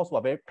their cause who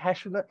are very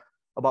passionate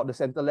about the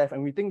center left.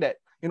 And we think that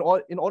in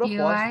order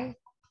for us,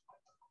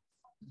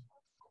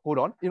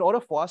 in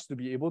order for us to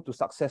be able to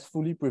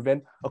successfully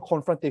prevent a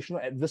confrontational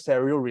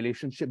adversarial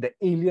relationship that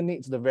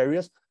alienates the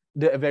various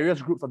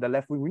groups of the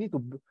left wing, we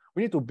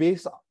need to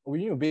base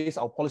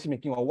our policy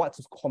making on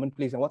what's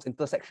commonplace and what's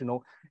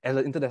intersectional as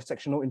an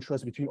intersectional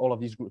interest between all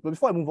of these groups. But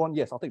before I move on,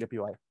 yes, I'll take the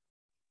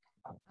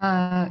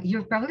PY.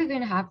 You're probably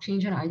going to have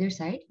change on either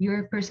side.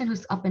 You're a person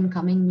who's up and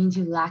coming means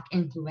you lack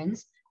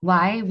influence.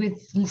 Why, with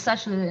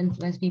such little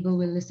influence, people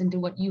will listen to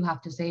what you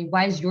have to say?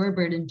 Why is your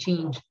burden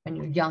change when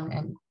you're young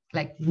and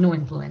like no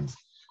influence?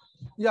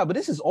 Yeah, but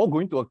this is all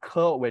going to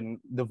occur when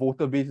the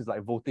voter base is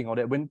like voting or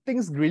that, when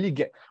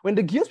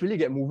the gears really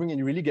get moving and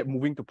you really get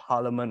moving to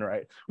parliament,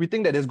 right? We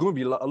think that there's going to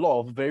be a lot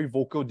of very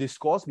vocal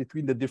discourse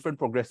between the different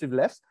progressive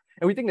lefts.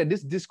 And we think that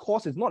this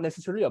discourse is not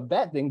necessarily a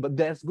bad thing, but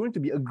there's going to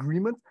be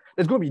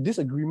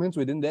disagreements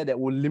within there that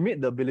will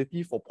limit the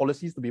ability for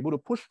policies to be able to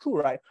push through,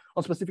 right,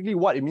 on specifically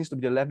what it means to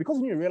be the left. Because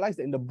you need to realize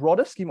that in the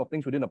broader scheme of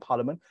things within the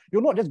parliament,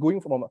 you're not just going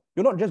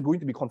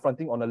to be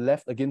confronting on a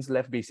left against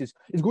left basis.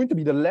 It's going to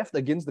be the left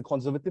against the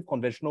conservative,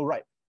 conventional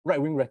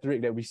right-wing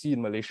rhetoric that we see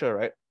in Malaysia,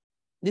 right?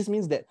 This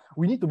means that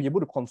we need to be able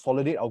to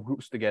consolidate our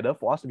groups together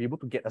for us to be able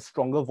to get a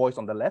stronger voice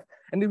on the left.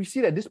 And then we see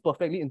that this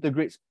perfectly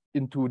integrates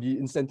into the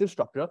incentive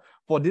structure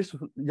for this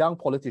young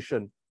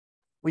politician.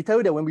 We tell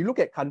you that when we look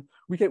at,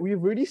 we've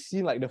already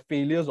seen like the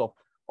failures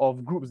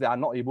of groups that are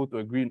not able to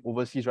agree in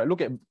overseas, right?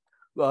 Look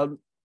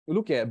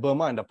at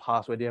Burma in the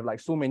past, where they have like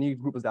so many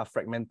groups that are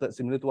fragmented,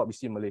 similar to what we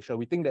see in Malaysia.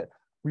 We think that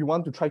we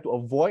want to try to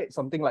avoid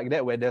something like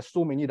that, where there's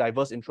so many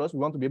diverse interests. We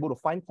want to be able to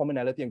find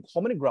commonality and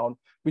common ground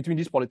between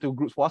these political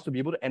groups for us to be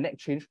able to enact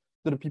change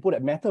to the people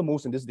that matter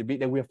most in this debate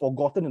that we have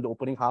forgotten in the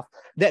opening half,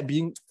 that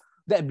being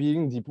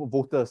the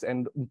voters,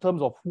 and in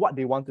terms of what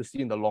they want to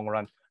see in the long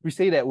run. We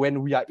say that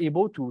when we are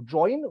able to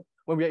join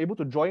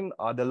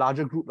the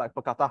larger group like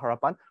Pakatan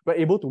Harapan, we're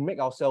able to make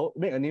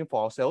a name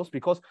for ourselves,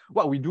 because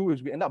what we do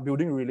is we end up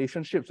building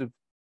relationships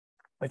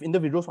with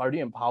individuals who are already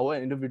in power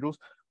and individuals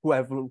who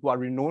are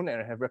renowned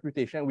and have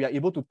reputation. We are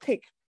able to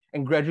take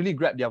and gradually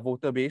grab their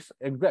voter base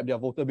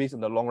in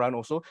the long run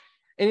also.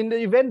 And in the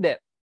event that,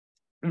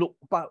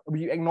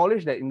 we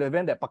acknowledge that in the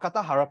event that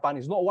Pakatan Harapan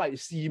is not what it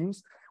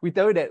seems, we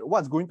tell you that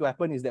what's going to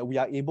happen is that we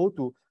are able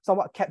to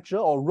somewhat capture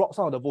or rock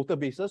some of the voter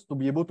bases to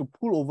be able to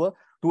pull over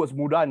towards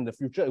MUDA in the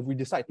future if we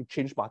decide to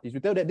change parties.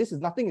 We tell you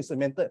that nothing is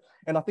cemented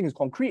and nothing is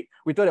concrete.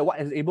 We tell you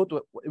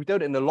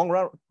that in the long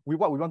run,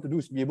 what we want to do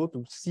is be able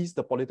to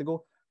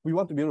we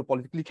want to be able to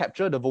politically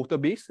capture the voter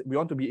base. We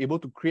want to be able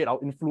to create our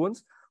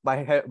influence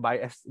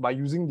by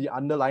using the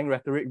underlying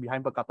rhetoric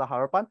behind Pakatan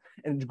Harapan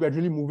and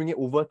gradually moving it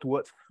over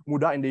towards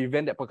MUDA in the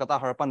event that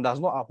Pakatan Harapan does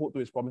not uphold to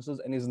its promises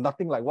and is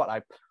nothing like what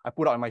I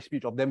put out in my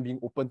speech of them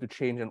being open to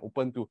change and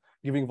open to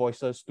giving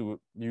voices to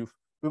youth.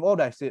 With all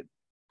that said,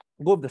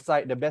 go with the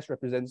side that best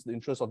represents the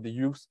interests of the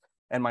youths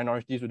and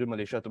minorities within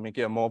Malaysia to make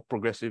it a more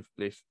progressive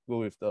place. Go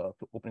with the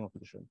opening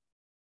opposition.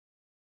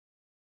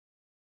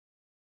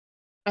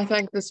 I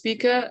thank the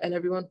speaker and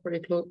everyone for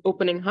the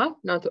opening half.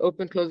 Now to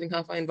open closing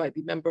half, I invite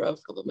the member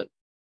of government.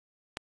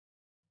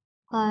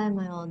 Hi, am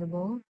I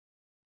audible?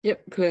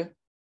 Yep, clear.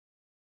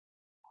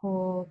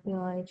 Hope you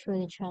are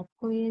truly chat,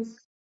 please.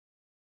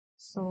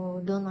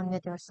 So don't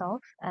unmute yourself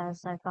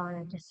as I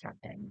found it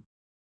distracting.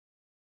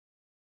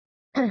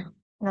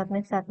 Let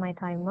me set my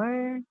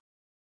timer.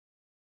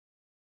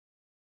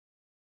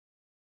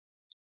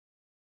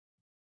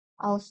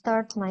 I'll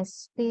start my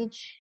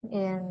speech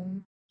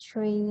in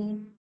 3,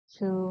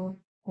 2,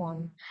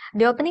 1.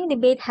 The opening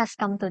debate has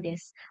come to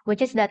this,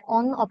 which is that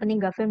on opening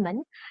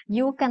government,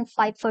 you can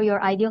fight for your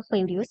ideal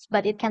values,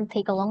 but it can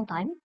take a long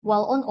time.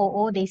 While on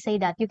OO, they say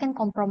that you can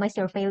compromise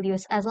your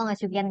values as long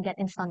as you can get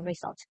instant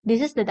results.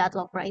 This is the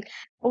deadlock, right?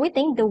 We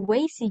think the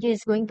way CJ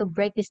is going to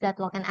break this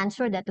deadlock and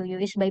answer that to you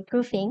is by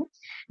proving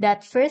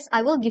that first,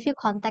 I will give you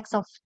context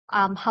of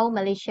how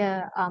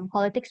Malaysia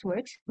politics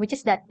works, which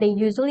is that they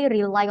usually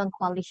rely on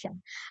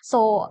coalition.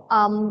 So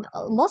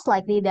most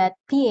likely that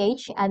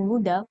PH and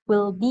MUDA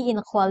will be in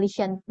a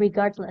coalition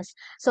regardless.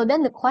 So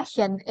then the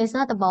question is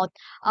not about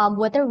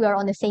whether we are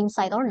on the same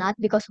side or not,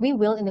 because we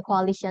will in the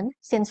coalition,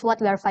 since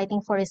what we are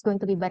fighting for is going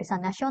to be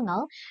Barisan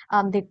Nasional,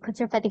 the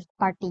Conservative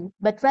Party.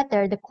 But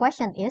rather, the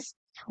question is,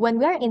 when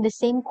we are in the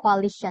same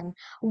coalition,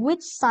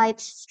 which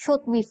sides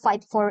should we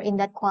fight for in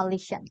that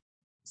coalition?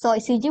 So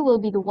CG will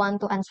be the one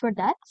to answer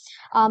that,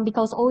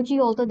 because OG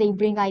also they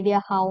bring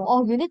idea how,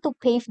 oh, you need to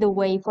pave the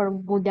way for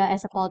Buddha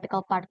as a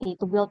political party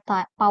to build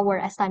power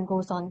as time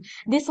goes on.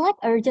 This like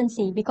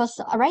urgency,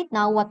 because right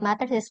now what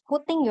matters is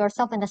putting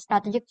yourself in a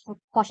strategic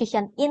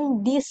position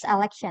in this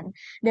election.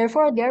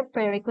 Therefore, their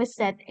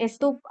prerequisite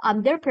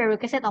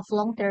of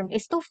long term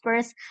is to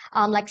first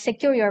like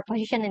secure your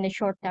position in the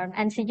short term,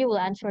 and CG will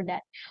answer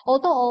that.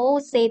 Although all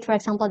say, for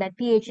example, that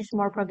PH is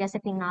more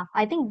progressive enough,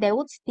 I think they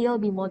would still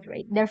be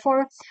moderate.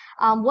 Therefore,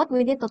 what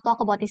we need to talk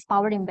about is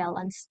power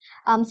imbalance.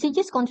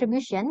 CG's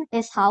contribution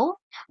is how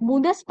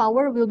MUDA's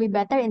power will be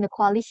better in the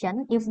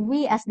coalition if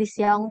we, as these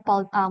young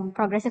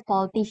progressive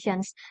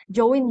politicians,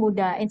 join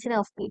MUDA instead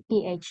of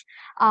PH.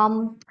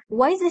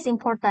 Why is this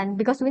important?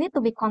 Because we need to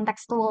be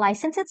contextualized.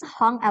 Since it's a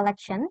hung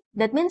election,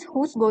 that means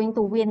who's going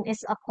to win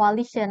is a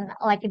coalition,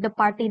 like the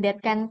party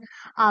that can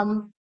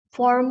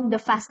form the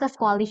fastest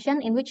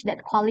coalition, in which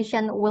that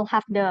coalition will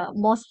have the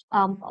most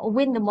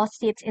win the most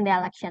seats in the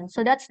election.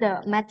 So that's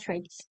the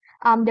metrics.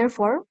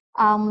 Therefore,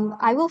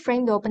 I will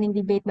frame the opening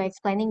debate by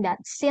explaining that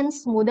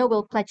since MUDA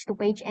will pledge to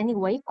page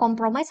anyway,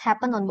 compromise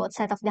happen on both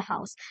sides of the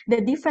house.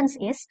 The difference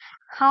is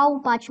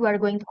how much we are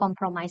going to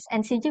compromise,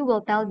 and CG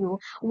will tell you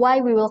why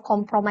we will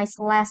compromise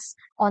less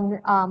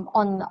on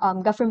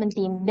government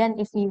team than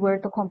if we were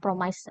to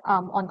compromise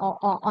on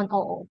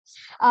OO.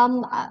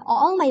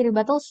 All my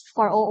rebuttals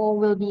for OO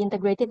will be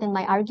integrated in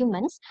my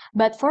arguments,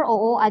 but for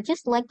OO, I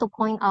just like to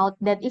point out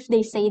that if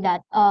they say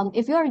that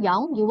if you're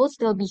young, you will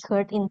still be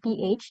hurt in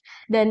PH,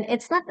 then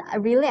it's not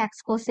really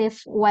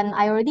exclusive when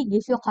I already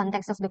give you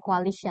context of the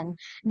coalition.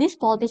 This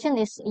politician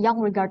is young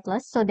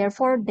regardless, so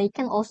therefore they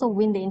can also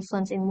win the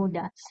influence in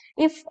MUDA.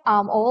 If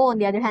OO on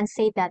the other hand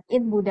say that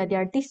in MUDA they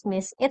are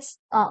dismissed, it's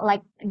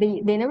like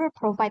they never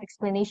provide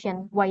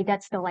explanation why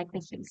that's the likely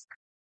case.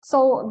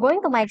 So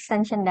going to my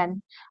extension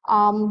then,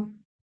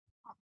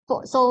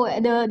 so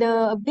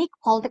the big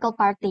political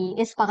party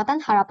is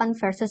Pakatan Harapan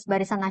versus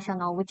Barisan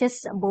Nasional, which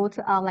is both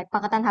like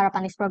Pakatan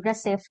Harapan is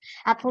progressive,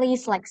 at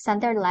least like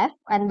center left,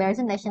 and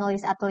Barisan Nasional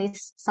is at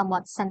least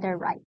somewhat center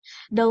right.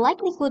 The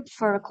likelihood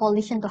for a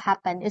coalition to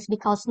happen is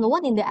because no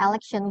one in the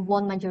election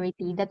won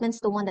majority. That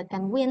means the one that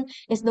can win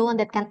is the one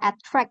that can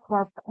attract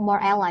more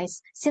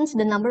allies, since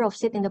the number of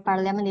seats in the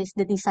parliament is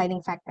the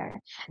deciding factor.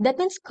 That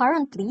means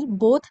currently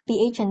both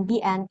PH and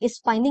BN is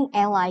finding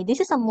ally. This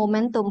is a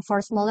momentum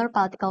for smaller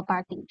political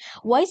party.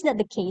 Why is that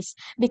the case?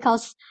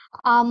 Because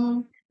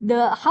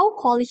the how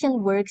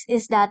coalition works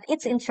is that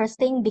it's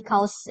interesting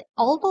because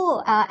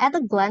although at a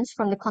glance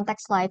from the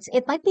context slides,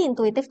 it might be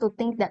intuitive to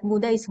think that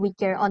MUDA is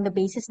weaker on the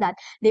basis that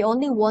they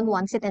only won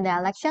one seat in the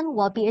election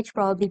while PH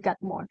probably got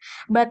more.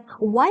 But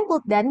why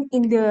would then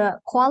in the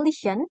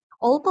coalition,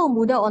 although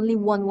MUDA only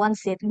won one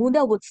seat,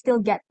 MUDA would still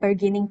get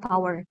bargaining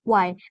power?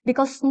 Why?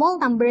 Because small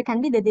number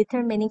can be the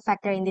determining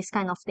factor in this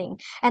kind of thing.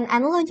 An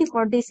analogy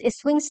for this is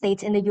swing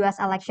states in the US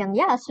election.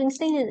 Yeah, swing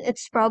states,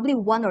 it's probably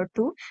one or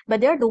two, but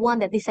they're the one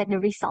that decide the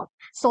result.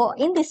 So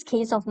in this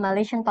case of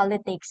Malaysian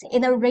politics,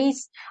 in a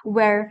race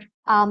where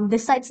the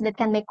sides that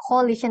can make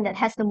coalition that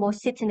has the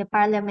most seats in the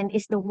parliament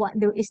is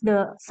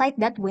the side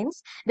that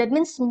wins. That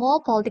means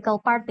small political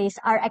parties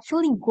are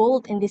actually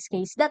gold in this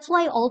case. That's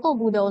why although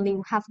MUDA only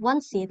have one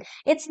seat,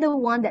 it's the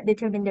one that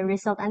determine the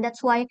result, and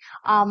that's why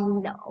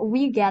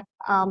we get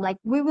like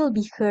we will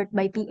be hurt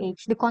by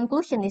PH. The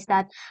conclusion is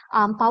that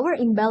power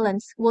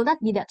imbalance will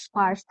not be that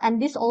sparse, and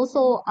this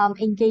also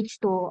engage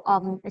to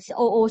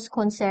OO's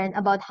concern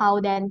about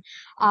how then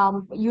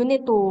you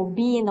need to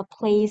be in a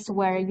place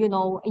where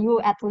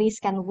you at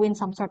least can win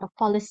some sort of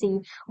policy.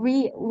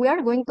 We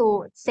are going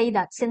to say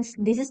that since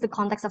this is the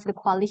context of the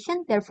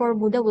coalition, therefore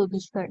MUDA will be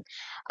hurt.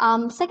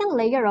 Second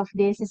layer of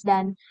this is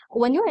then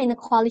when you're in a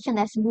coalition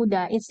as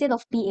MUDA instead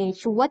of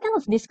PH, what kind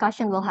of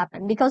discussion will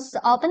happen? Because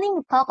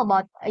opening talk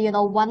about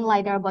one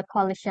liner about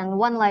coalition,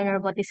 one liner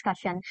about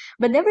discussion,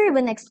 but never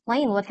even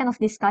explain what kind of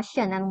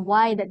discussion and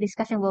why that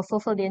discussion will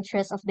fulfill the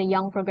interests of the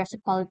young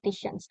progressive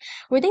politicians.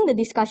 We think the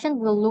discussion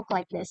will look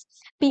like this.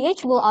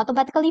 PH will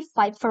automatically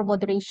fight for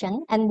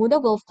moderation, and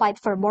MUDA will fight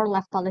for more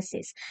left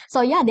policies. So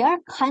yeah, they are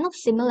kind of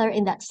similar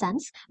in that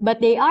sense, but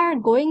they are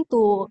going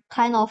to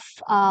kind of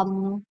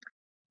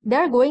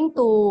they're going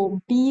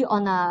to be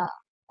on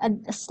a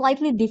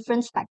slightly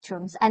different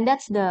spectrums, and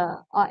that's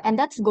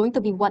going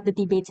to be what the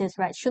debate is,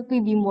 right? Should we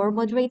be more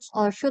moderates,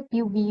 or should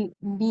we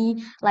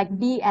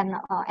be an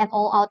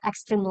all-out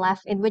extreme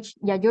left in which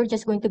you're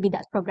just going to be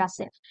that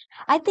progressive?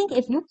 I think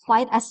if you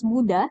fight as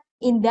MUDA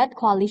in that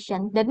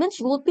coalition, that means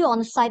you will be on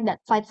the side that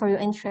fight for your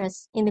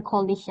interests in the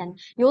coalition.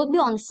 You will be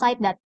on the side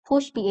that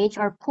push PH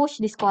or push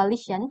this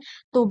coalition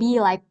to be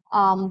like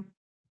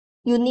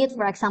you need,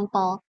 for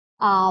example,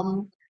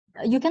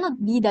 you cannot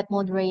be that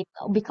moderate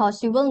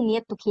because you will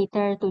need to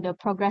cater to the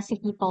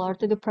progressive people or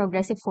to the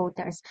progressive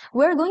voters.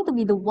 We're going to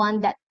be the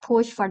one that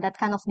push for that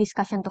kind of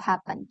discussion to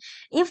happen.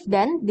 If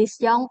then these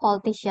young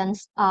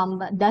politicians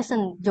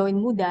doesn't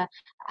join MUDA,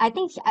 I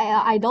think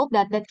I doubt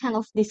that that kind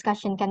of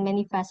discussion can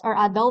manifest, or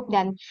I doubt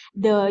then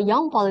the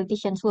young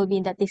politicians will be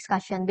in that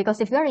discussion,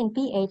 because if you're in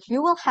PH,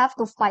 you will have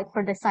to fight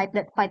for the side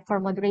that fight for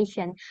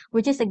moderation,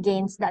 which is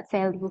against that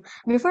value.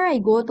 Before I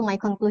go to my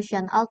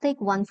conclusion, I'll take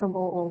one from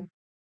OO.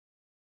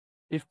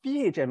 If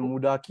PH and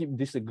MUDA keep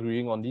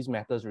disagreeing on these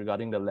matters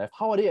regarding the left,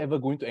 how are they ever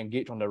going to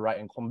engage on the right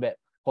and combat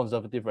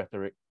conservative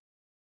rhetoric?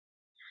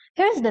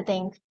 Here's the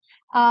thing.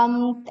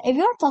 If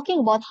you're talking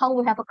about how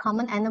we have a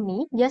common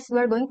enemy, yes,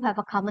 we're going to have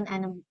a common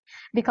enemy,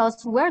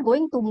 because we're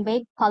going to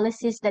make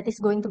policies that is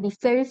going to be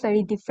very,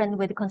 very different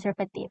with the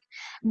conservative.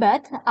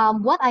 But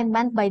what I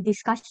meant by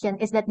discussion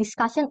is that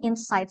discussion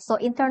inside, so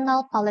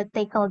internal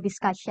political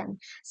discussion.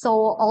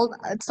 So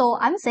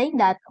I'm saying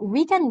that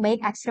we can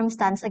make extreme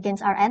stance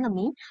against our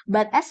enemy,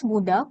 but as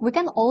MUDA, we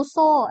can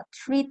also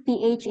treat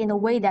PH in a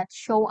way that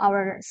show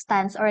our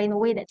stance, or in a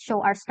way that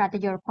show our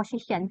strategy or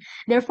position.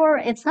 Therefore,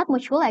 it's not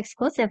mutually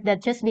exclusive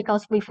that just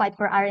because we fight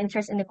for our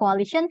interests in the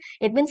coalition,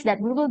 it means that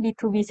we will be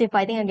too busy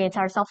fighting against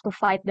ourselves to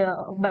fight the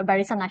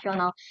Barisan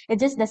Nasional. It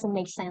just doesn't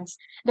make sense.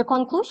 The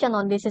conclusion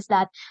on this is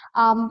that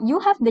you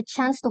have the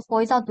chance to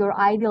voice out your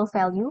ideal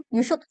value.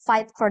 You should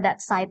fight for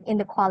that side in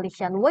the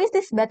coalition. Why is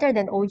this better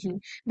than OG?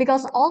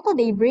 Because although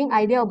they bring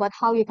idea about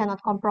how you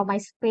cannot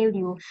compromise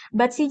value,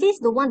 but CJ is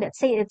the one that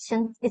say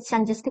it's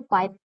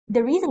unjustified.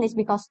 The reason is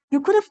because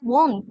you could have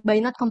won by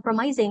not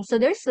compromising. So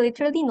there's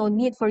literally no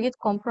need for you to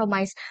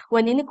compromise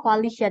when in a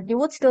coalition, you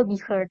would still be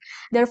heard.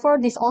 Therefore,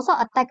 this also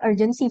attack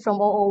urgency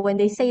from OO when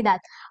they say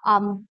that,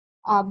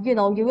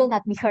 you will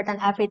not be heard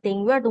on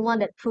everything. We're the one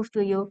that proved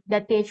to you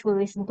that PH will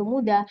listen to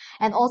MUDA.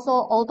 And also,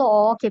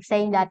 although OO keeps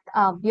saying that,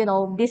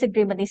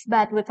 disagreement is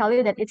bad, we tell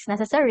you that it's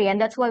necessary.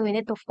 And that's why we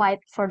need to fight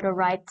for the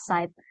right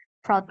side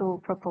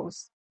to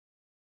propose.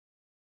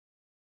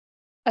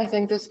 I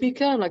thank the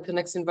speaker. I'd like to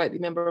next invite the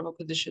member of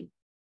opposition.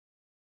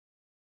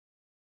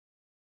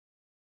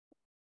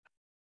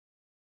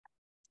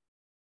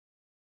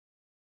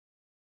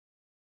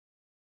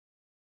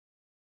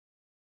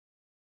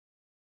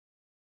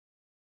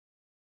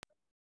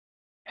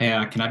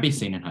 Hey, can I be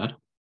seen and heard?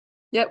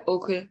 Yep, all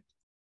clear.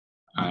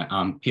 All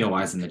right,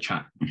 POI's in the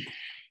chat.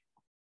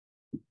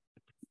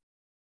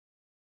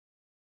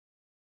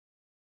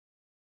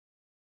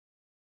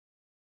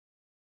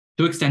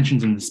 Two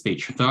extensions in the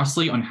speech.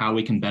 Firstly, on how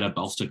we can better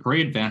bolster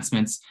career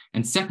advancements,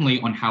 and secondly,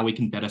 on how we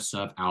can better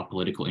serve our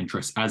political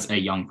interests as a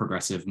young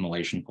progressive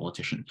Malaysian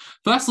politician.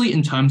 Firstly,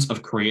 in terms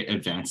of career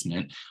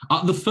advancement,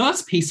 the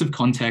first piece of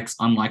context,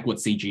 unlike what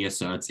CG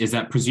asserts, is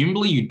that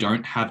presumably you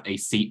don't have a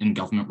seat in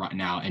government right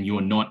now and you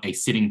are not a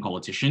sitting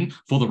politician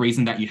for the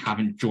reason that you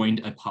haven't joined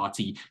a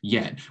party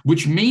yet,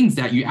 which means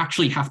that you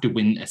actually have to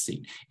win a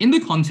seat. In the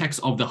context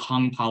of the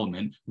hung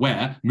parliament,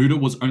 where MUDA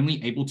was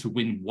only able to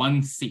win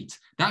one seat,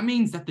 that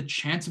means that the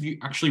chance of you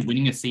actually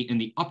winning a seat in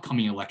the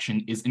upcoming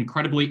election is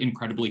incredibly,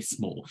 incredibly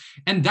small.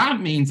 And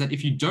that means that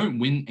if you don't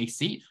win a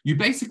seat, you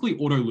basically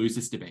auto lose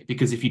this debate,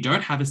 because if you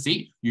don't have a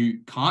seat, you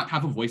can't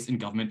have a voice in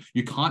government,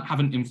 you can't have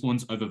an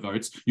influence over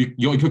votes,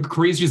 your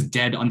career is just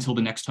dead until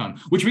the next term,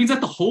 which means that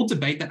the whole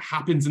debate that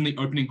happens in the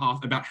opening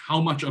half about how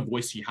much a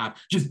voice you have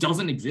just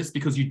doesn't exist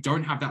because you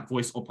don't have that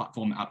voice or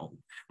platform at all.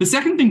 The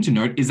second thing to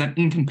note is that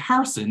in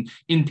comparison,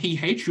 in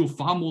PH, you're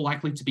far more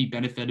likely to be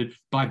benefited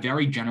by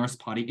very generous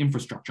party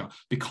infrastructure,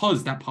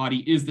 because that party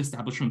is the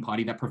establishment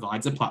party that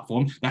provides a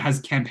platform that has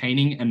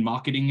campaigning and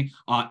marketing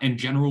and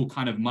general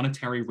kind of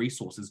monetary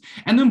resources.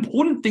 And the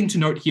important thing to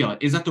note here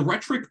is that the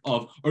rhetoric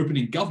of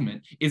opening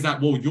government is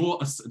that, well, you're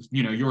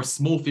a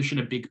small fish in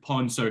a big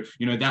pond, so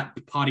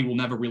that party will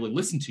never really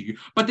listen to you.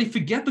 But they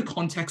forget the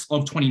context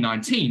of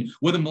 2019,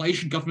 where the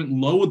Malaysian government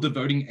lowered the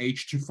voting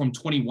age from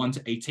 21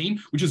 to 18,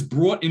 which has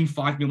brought in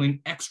 5 million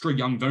extra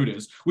young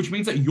voters, which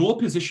means that your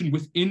position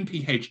within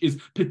PH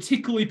is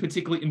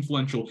particularly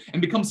influential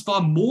and becomes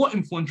far more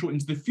influential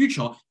into the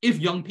future if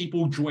young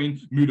people join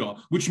MUDA,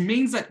 which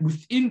means that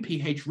within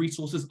PH,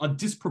 resources are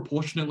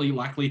disproportionately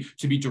likely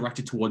to be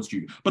directed towards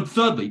you. But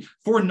thirdly,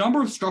 for a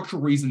number of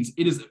structural reasons,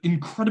 it is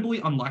incredibly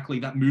unlikely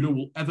that MUDA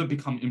will ever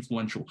become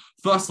influential.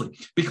 Firstly,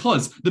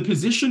 because the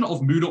position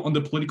of MUDA on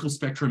the political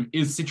spectrum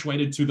is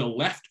situated to the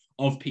left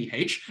of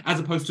PH, as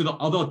opposed to the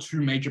other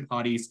two major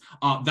parties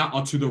that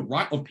are to the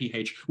right of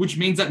PH, which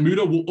means that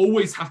MUDA will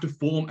always have to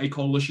form a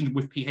coalition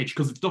with PH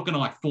because it's not going to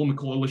like form a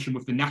coalition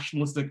with the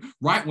nationalistic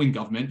right-wing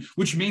government,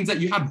 which means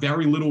that you have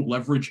very little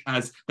leverage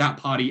as that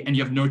party and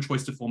you have no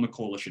choice to form a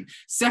coalition.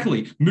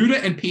 Secondly,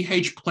 MUDA and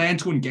PH plan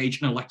to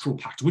engage in an electoral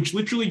pact, which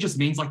literally just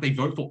means like they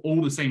vote for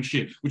all the same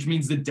shit, which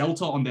means the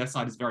delta on their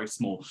side is very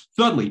small.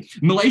 Thirdly,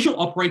 Malaysia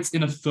operates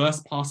in a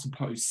first past the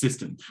post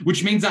system,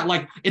 which means that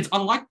like it's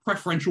unlike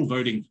preferential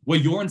voting where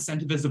your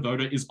incentive as a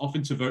voter is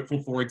often to vote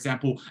for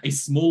example, a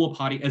smaller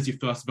party as your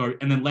first vote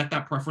and then let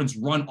that preference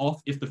run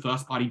off if the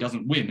first party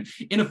doesn't win.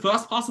 In a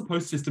first past the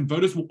post system,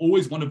 voters will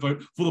always want to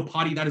vote for the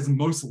party that is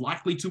most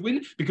likely to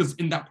win because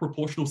in that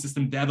proportional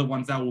system, they're the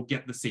ones that will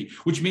get the seat,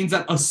 which means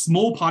that a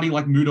small party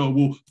like MUDA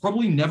will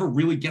probably never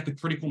really get the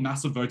critical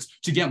mass of votes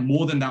to get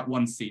more than that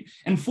one seat.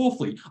 And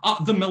fourthly,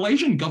 the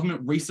Malaysian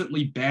government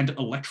recently banned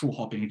electoral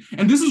hopping.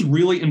 And this is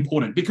really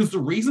important because the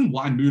reason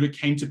why MUDA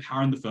came to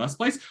power in the first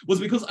place was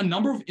because a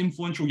number of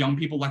influential young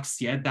people like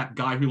Siang, that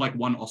guy who like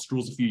won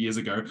Australs a few years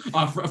ago,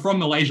 from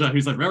Malaysia,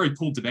 who's a very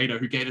cool debater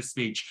who gave a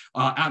speech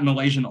at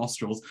Malaysian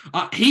Australs.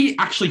 He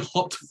actually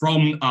hopped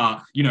from,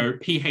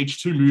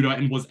 PH to MUDA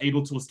and was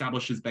able to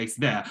establish his base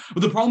there.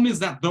 But the problem is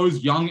that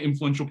those young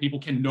influential people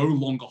can no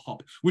longer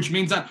hop, which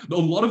means that a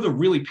lot of the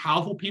really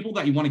powerful people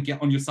that you want to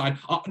get on your side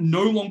are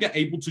no longer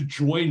able to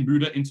join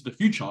MUDA into the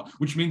future,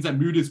 which means that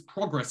MUDA's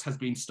progress has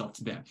been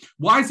stopped there.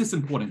 Why is this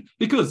important?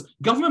 Because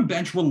government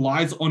bench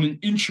relies on an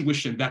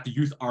intuition that the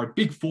youth are a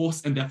big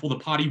force and therefore the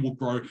party will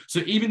grow. So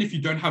even if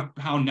you don't have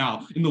power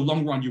now, in the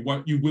long run,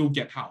 you will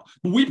get power.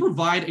 But we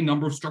provide a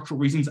number of structural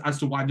reasons as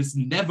to why this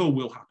never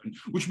will happen,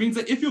 which means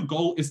that if your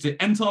goal is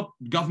to enter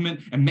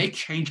government and make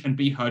change and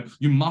be heard,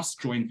 you must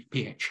join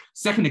PH.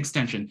 Second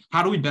extension,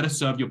 how do we better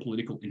serve your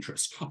political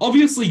interests?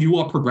 Obviously, you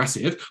are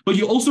progressive, but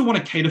you also want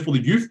to cater for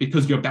the youth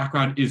because your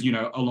background is,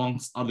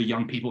 amongst other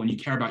young people and you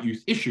care about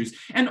youth issues.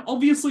 And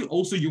obviously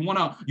also you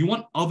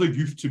want other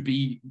youth to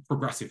be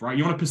progressive, right?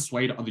 You want to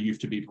persuade other youth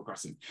to be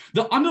progressive.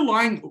 The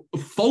underlying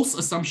false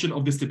assumption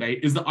of this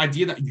debate is the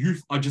idea that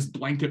youth are just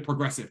blanket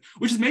progressive,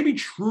 which is maybe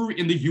true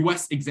in the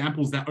US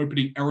examples that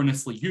opening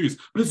erroneously use,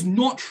 but it's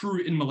not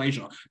true in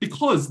Malaysia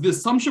because the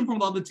assumption from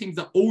the other teams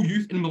that all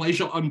youth in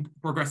Malaysia are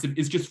progressive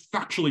is just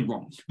factually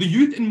wrong. The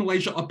youth in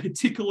Malaysia are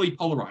particularly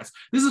polarized.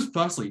 This is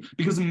firstly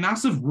because of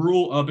massive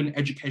rural-urban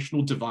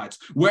educational divides,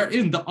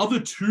 wherein the other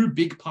two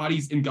big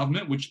parties in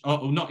government, which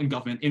are not in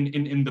government,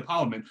 in the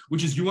parliament,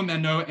 which is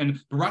UMNO and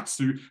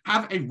Beratsu,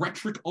 have a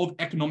rhetoric of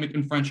economic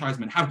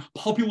enfranchisement, have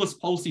populist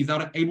policies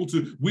that are able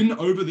to win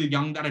over the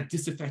young that are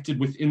disaffected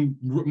within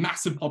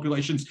massive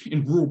populations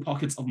in rural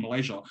pockets of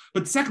Malaysia.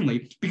 But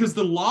secondly, because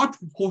the large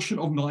proportion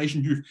of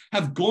Malaysian youth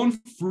have gone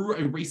through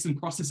a recent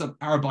process of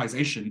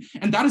Arabization,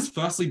 and that is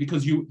firstly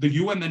because the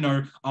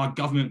UMNO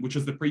government, which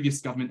is the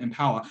previous government in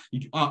power,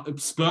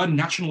 spurred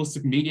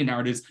nationalistic media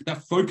narratives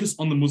that focus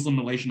on the Muslim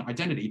Malaysian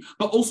identity,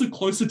 but also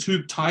closer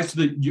to ties to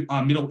the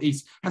Middle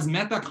East, has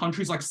meant that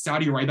countries like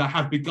Saudi Arabia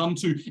have begun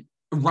to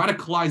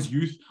radicalize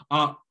youth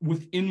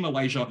within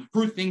Malaysia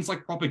through things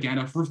like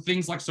propaganda, through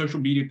things like social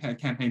media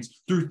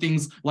campaigns, through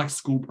things like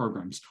school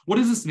programs. What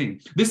does this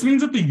mean? This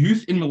means that the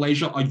youth in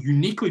Malaysia are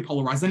uniquely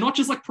polarized. They're not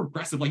just like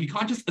progressive. Like you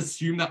can't just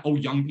assume that all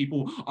young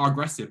people are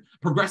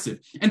progressive.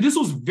 And this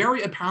was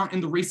very apparent in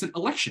the recent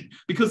election,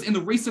 because in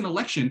the recent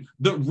election,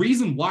 the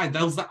reason why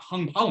there was that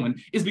hung parliament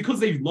is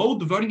because they lowered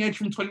the voting age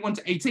from 21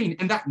 to 18,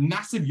 and that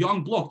massive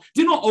young bloc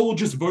did not all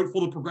just vote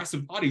for the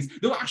progressive parties.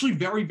 They were actually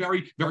very,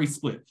 very, very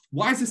split.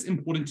 Why is this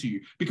important to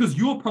you? Because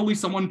you are probably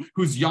someone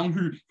who's young,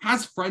 who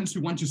has friends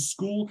who went to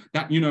school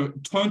that,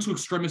 turn to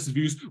extremist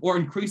views or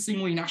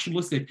increasingly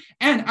nationalistic.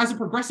 And as a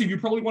progressive, you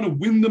probably want to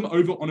win them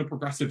over on a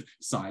progressive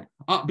side.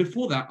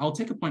 Before that, I'll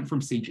take a point from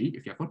CG,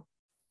 if you have one.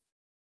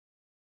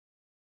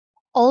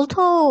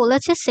 Although,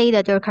 let's just say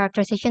that your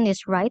characterization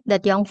is right,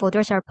 that young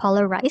voters are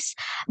polarized,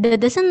 that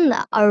doesn't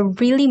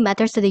really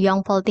matters to the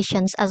young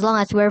politicians as long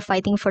as we're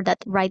fighting for that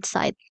right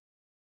side.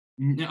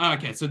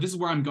 Okay, so this is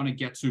where I'm going to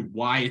get to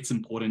why it's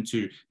important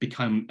to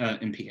become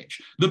MPH.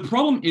 The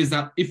problem is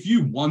that if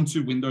you want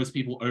to win those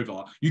people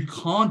over, you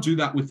can't do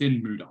that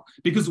within MUDA,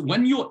 because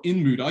when you're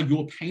in MUDA,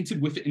 you're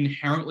painted with an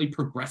inherently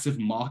progressive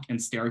mark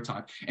and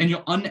stereotype, and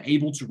you're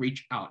unable to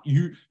reach out.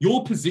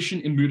 Your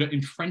position in MUDA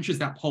entrenches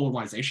that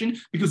polarization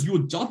because you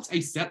adopt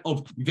a set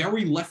of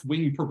very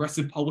left-wing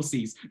progressive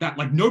policies that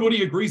like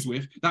nobody agrees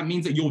with. That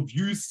means that your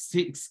views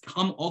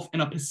come off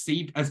and are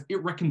perceived as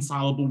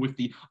irreconcilable with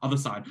the other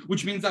side,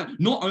 which means that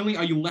not only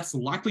are you less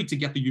likely to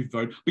get the youth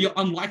vote, but you're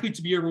unlikely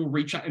to be able to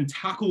reach out and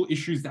tackle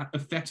issues that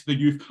affect the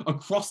youth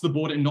across the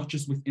board and not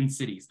just within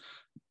cities.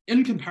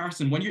 in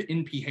comparison, when you're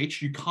in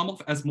PH, you come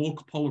off as more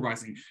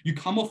polarizing. You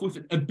come off with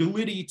an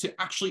ability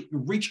to actually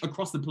reach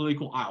across the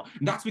political aisle.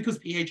 And that's because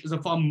PH is a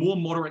far more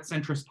moderate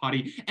centrist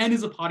party and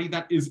is a party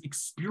that is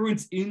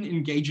experienced in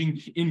engaging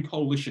in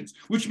coalitions,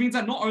 which means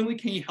that not only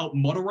can you help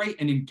moderate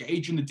and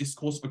engage in the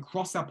discourse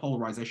across that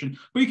polarization,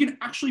 but you can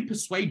actually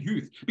persuade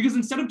youth. Because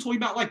instead of talking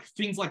about like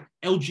things like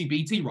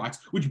LGBT rights,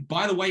 which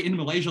by the way, in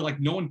Malaysia, like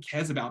no one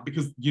cares about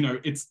because, you know,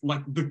 it's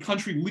like the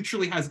country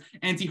literally has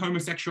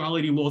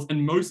anti-homosexuality laws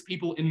and most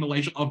people in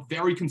Malaysia are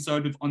very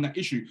conservative on that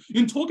issue. You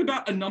can talk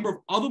about a number of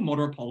other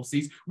moderate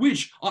policies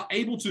which are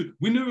able to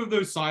win over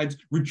those sides,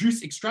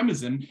 reduce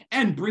extremism,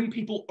 and bring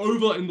people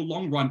over in the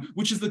long run,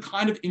 which is the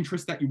kind of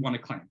interest that you want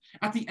to claim.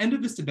 At the end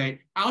of this debate,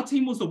 our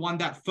team was the one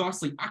that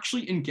firstly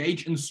actually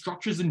engaged in the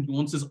structures and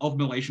nuances of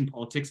Malaysian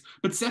politics,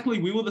 but secondly,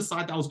 we were the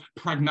side that was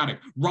pragmatic.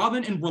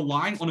 Rather than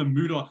relying on a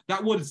MUDA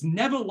that was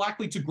never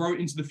likely to grow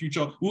into the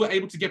future, we were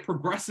able to get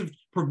progressive,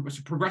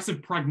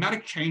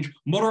 pragmatic change,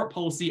 moderate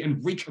policy,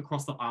 and reach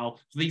across the aisle.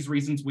 For these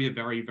reasons, we are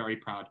very, very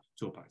proud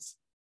to oppose.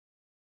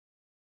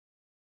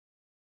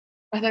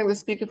 I thank the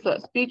speaker for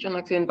that speech and I'd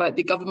like to invite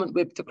the government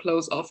whip to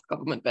close off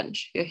government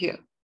bench. Here.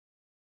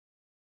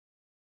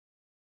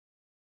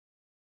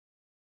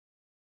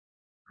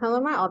 Hello,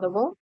 am I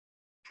audible?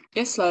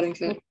 Yes, loud and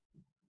clear.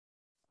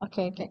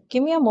 Okay.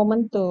 Give me a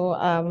moment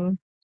to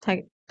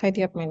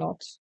tidy up my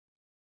notes.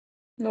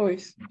 No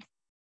worries.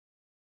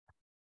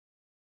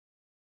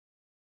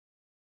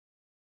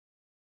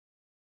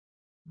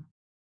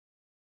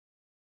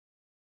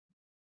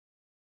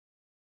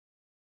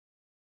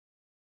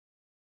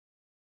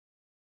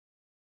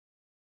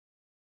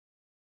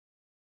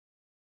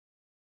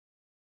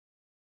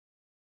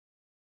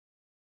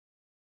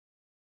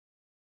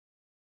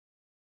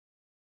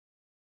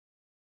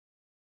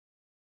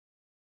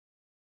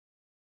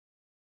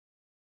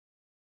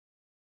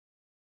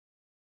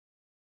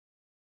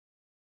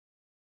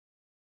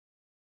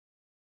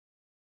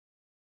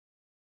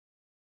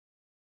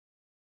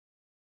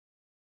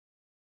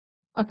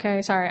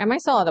 Okay, sorry. Am I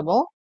still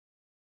audible?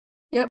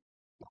 Yep.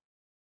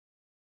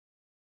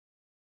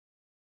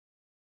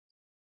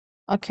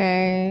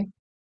 Okay.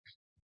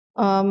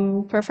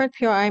 Preferred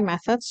POI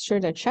methods through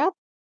the chat.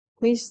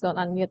 Please don't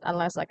unmute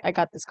unless like I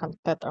got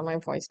disconnected or my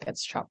voice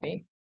gets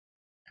choppy.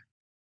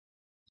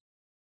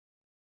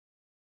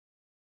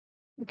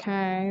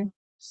 Okay,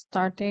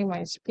 starting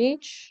my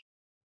speech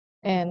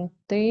in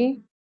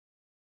 3,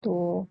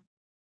 2,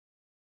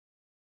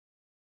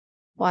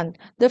 1.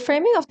 The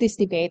framing of this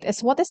debate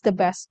is what is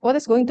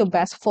going to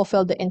best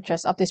fulfill the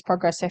interests of this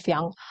progressive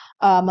young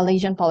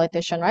Malaysian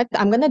politician, right?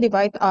 I'm going to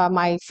divide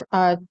my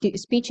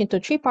speech into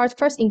 3 parts.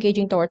 First,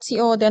 engaging towards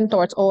CO, then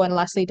towards O, and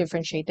lastly,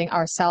 differentiating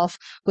ourselves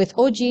with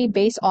OG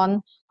based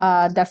on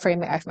the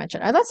framing I've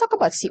mentioned. Let's talk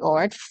about CO,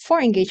 right?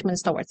 4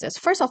 engagements towards this.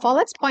 First of all,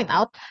 let's point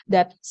out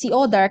that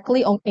CO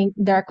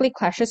directly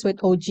clashes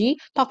with OG,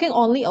 talking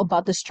only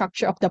about the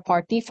structure of the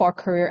party for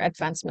career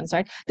advancements,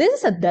 right? This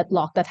is a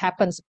deadlock that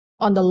happens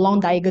on the long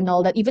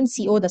diagonal that even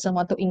CO doesn't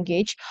want to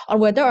engage on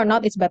whether or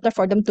not it's better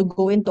for them to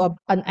go into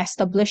an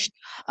established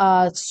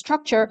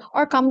structure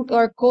or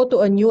go to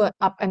a new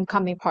up and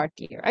coming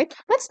party, right?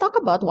 Let's talk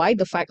about why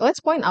let's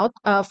point out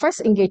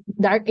first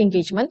direct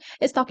engagement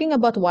is talking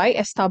about why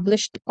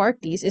established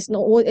parties is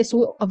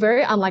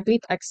very unlikely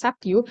to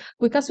accept you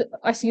because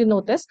as you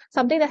notice,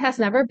 something that has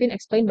never been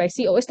explained by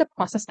CO is the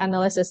process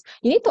analysis.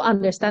 You need to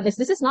understand this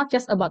is not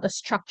just about a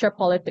structure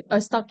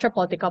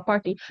political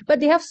party, but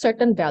they have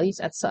certain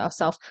values at self.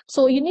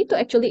 So you need to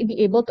actually be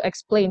able to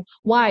explain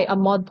why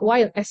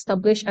an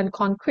established and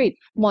concrete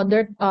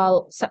moderate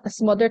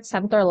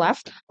center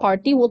left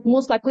party would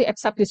most likely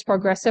accept this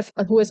progressive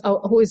who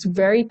is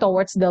very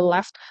towards the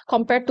left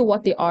compared to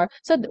what they are.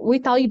 So we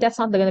tell you that's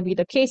not going to be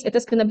the case. It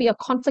is going to be a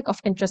conflict of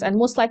interest, and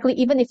most likely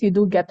even if you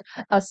do get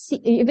a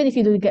seat,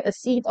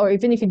 or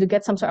even if you do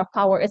get some sort of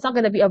power, it's not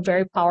going to be a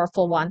very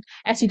powerful one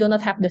as you do not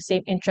have the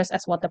same interest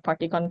as what the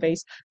party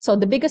conveys. So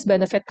the biggest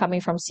benefit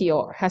coming from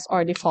CO has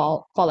already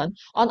fallen.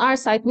 On our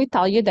side, we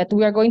tell you that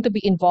we are going to be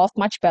involved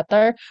much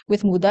better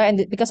with MUDA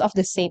and because of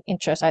the same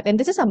interest, right? And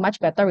this is a much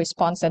better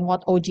response than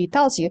what OG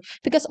tells you,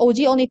 because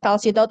OG only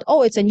tells you that,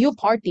 oh, it's a new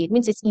party. It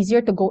means it's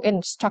easier to go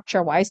in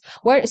structure-wise,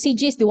 where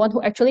CG is the one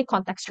who actually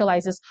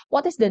contextualizes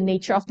what is the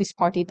nature of this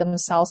party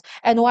themselves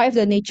and why if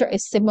the nature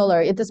is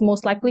similar, it is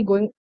most likely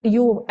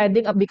you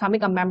ending up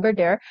becoming a member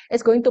there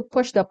is going to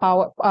push the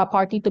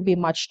party to be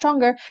much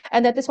stronger,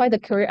 and that is why the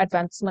career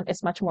advancement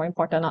is much more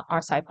important on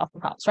our side of the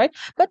house, right?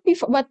 But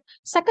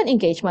second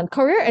engagement,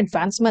 career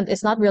advancement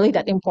is not really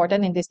that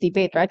important in this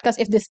debate, right? Because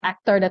if this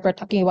actor that we're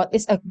talking about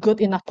is a good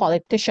enough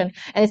politician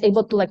and is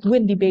able to like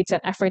win debates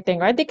and everything,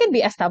 right? They can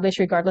be established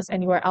regardless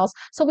anywhere else.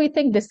 So we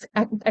think this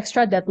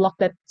extra deadlock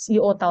that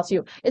CEO tells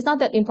you is not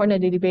that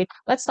important in the debate.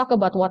 Let's talk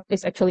about what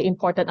is actually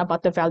important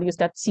about the values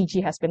that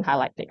CG has been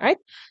highlighting, right?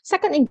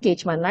 Second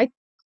engagement, right?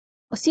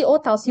 CO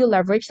tells you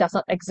leverage does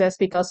not exist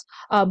because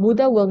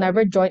MUDA will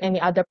never join any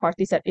other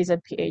parties that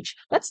isn't PH.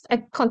 Let's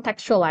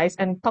contextualize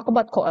and talk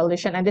about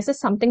coalition. And this is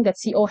something that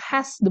CO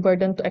has the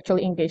burden to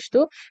actually engage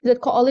to.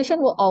 That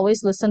coalition will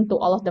always listen to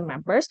all of the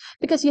members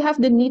because you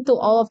have the need to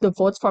all of the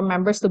votes for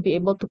members to be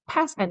able to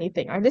pass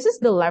anything. Right? This is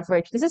the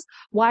leverage. This is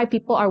why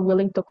people are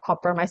willing to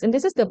compromise. And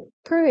this is the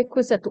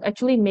prerequisite to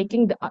actually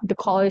making the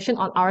coalition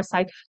on our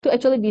side to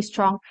actually be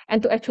strong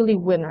and to actually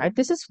win. Right?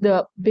 This is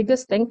the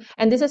biggest thing.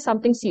 And this is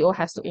something CO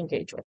has to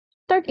engage with.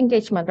 Third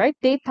engagement, right?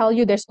 They tell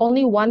you there's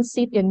only one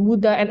seat in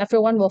MUDA and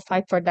everyone will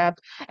fight for that.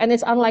 And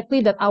it's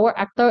unlikely that our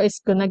actor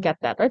is gonna get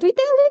that, right? We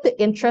tell you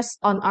the interest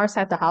on our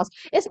side of the house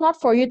is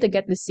not for you to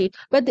get the seat,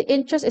 but the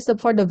interest is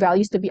for the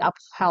values to be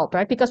upheld,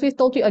 right? Because we've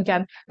told you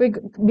again,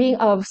 being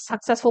a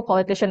successful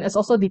politician is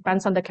also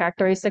depends on the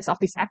characteristics of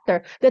this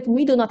actor that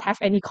we do not have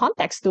any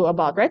context to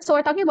about, right? So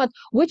we're talking about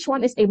which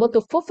one is able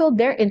to fulfill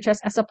their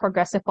interest as a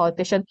progressive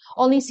politician.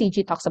 Only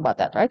CG talks about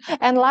that, right?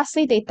 And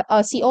lastly,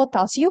 CO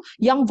tells you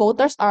young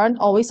voters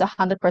aren't always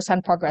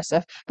 100%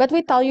 progressive. But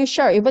we tell you,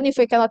 sure, even if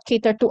we cannot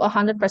cater to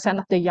 100%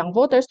 of the young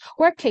voters,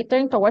 we're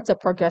catering towards the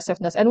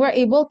progressiveness and we're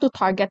able to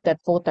target that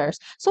voters.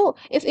 So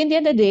if in the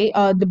end of the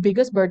day, the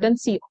biggest burden,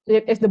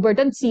 if the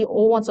burden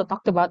CO wants to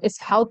talk about is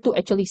how to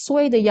actually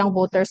sway the young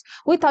voters,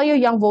 we tell you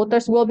young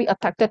voters will be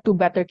attracted to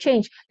better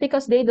change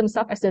because they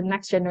themselves as the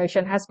next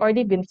generation has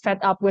already been fed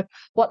up with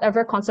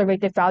whatever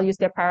conservative values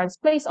their parents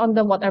place on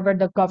them, whatever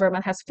the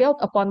government has failed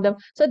upon them.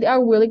 So they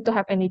are willing to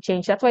have any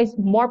change. That's why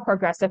more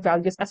progressive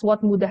values, as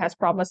what MUDA has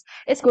promised,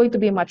 is going to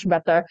be much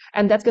better.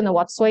 And that's going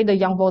to sway the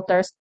young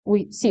voters.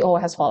 CO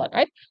has fallen,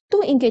 right?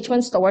 2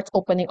 engagements towards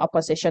opening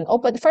opposition.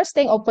 First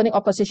thing, opening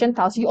opposition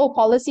tells you,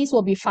 policies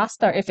will be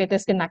faster if it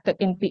is enacted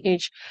in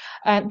PH,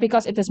 and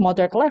because it is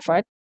moderate left,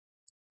 right?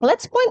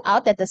 Let's point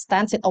out that the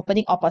stance in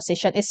opening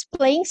opposition is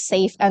playing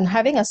safe and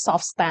having a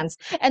soft stance.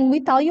 And we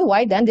tell you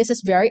why then this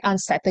is very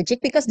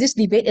unstrategic, because this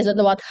debate isn't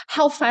about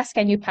how fast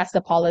can you pass the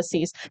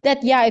policies.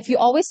 That, yeah, if you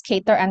always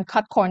cater and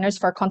cut corners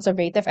for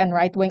conservative and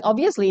right-wing,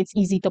 obviously it's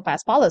easy to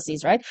pass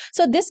policies, right?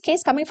 So this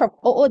case coming from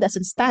OO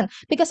doesn't stand,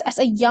 because as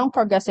a young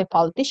progressive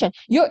politician,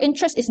 your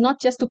interest is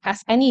not just to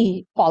pass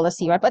any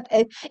policy, right? But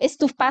it's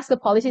to pass the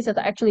policies that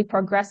are actually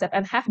progressive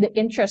and have the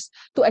interest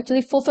to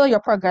actually fulfill your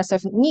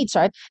progressive needs,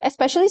 right?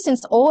 Especially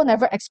since OO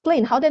never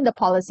explain how then the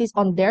policies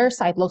on their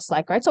side looks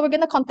like, right? So we're going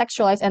to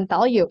contextualize and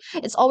tell you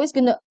it's always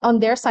going to, on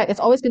their side,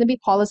 it's always going to be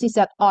policies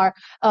that are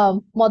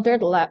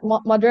moderate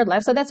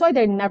left. So that's why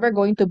they're never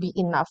going to be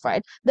enough,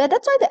 right?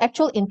 That's why the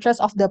actual interest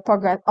of the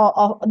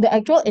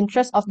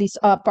these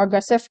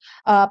progressive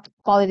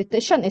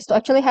politician is to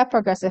actually have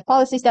progressive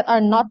policies that are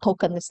not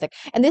tokenistic.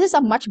 And this is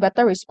a much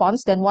better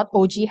response than what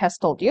OG has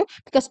told you,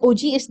 because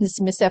OG is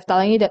dismissive,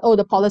 telling you that,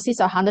 the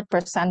policies are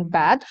 100%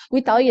 bad.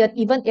 We tell you that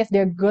even if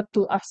they're good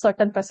to a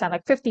certain percent,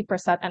 like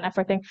 50% and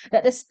everything,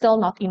 that is still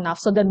not enough.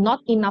 So the not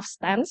enough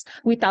stance,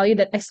 we tell you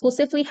that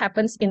exclusively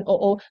happens in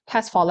OO,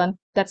 has fallen.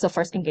 That's the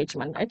first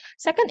engagement, right?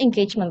 Second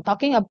engagement,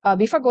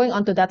 before going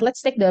on to that,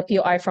 let's take the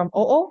POI from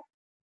OO.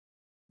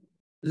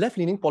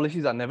 Left-leaning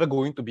policies are never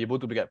going to be able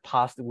to get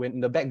passed when in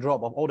the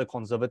backdrop of all the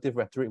conservative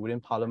rhetoric within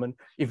parliament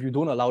if you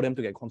don't allow them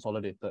to get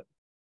consolidated.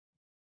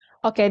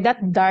 Okay,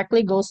 that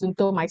directly goes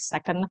into my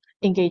second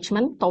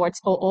engagement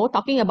towards OO,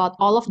 talking about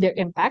all of their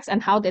impacts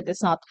and how that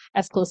is not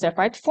exclusive,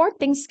 right? 4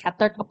 things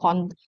scattered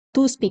upon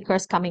 2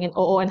 speakers coming in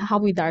OO and how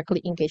we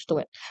directly engage to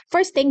it.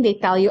 First thing they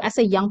tell you, as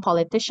a young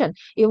politician,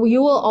 you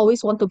will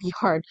always want to be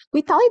heard.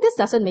 We tell you this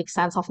doesn't make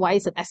sense of why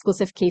it's an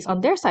exclusive case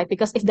on their side,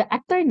 because if the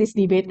actor in this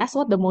debate, as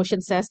what the motion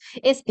says,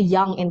 is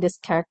young in this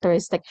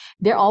characteristic,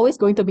 they're always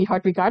going to be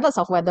heard regardless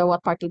of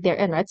what party they're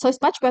in, right? So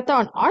it's much better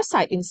on our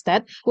side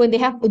instead when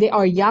they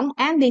are young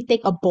and they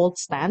take a bold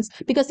stance,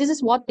 because this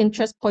is what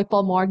interests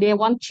people more. They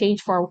want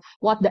change for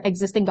what the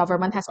existing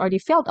government has already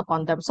failed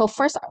upon them. So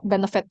first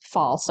benefit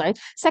falls, right?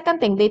 Second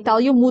thing, they tell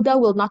you MUDA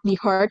will not be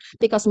heard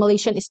because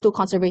Malaysian is too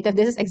conservative.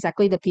 This is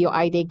exactly the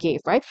POI they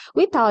gave, right?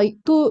 We tell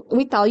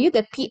you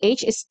that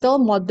PH is still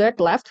moderate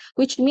left,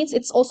 which means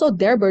it's also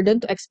their burden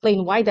to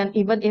explain why then,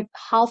 even if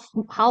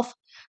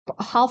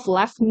half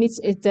left means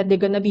is that they're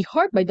going to be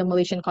hurt by the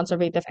Malaysian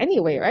conservative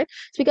anyway, right?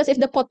 It's because if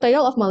the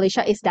portrayal of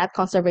Malaysia is that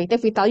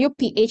conservative, we tell you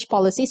PH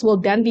policies will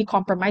then be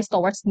compromised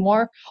towards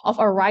more of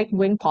a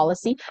right-wing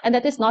policy, and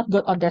that is not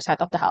good on their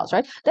side of the house,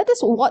 right? That is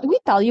what we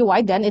tell you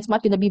why then it's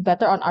not going to be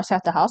better on our side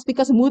of the house,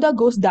 because MUDA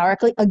goes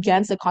directly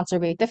against the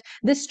conservative.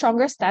 This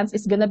stronger stance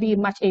is going to be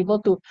much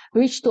able to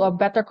reach to a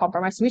better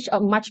compromise, reach a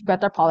much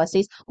better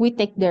policies. We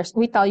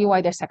tell you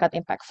why their second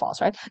impact falls,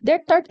 right?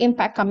 Their third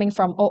impact coming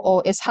from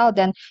OO is how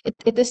then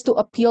it is to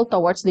appeal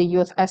towards the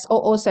youth. As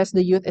OO says,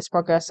 the youth is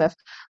progressive.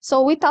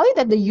 So we tell you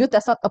that the youth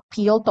does not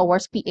appeal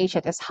towards PH.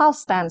 It is half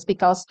stance,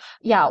 because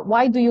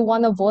why do you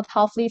want to vote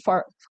halfly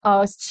for?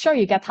 Sure,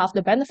 you get half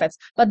the benefits,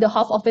 but the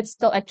half of it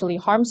still actually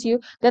harms you.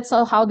 That's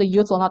how the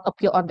youth will not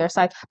appeal on their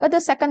side. But the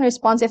second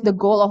response, if the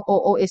goal of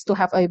OO is to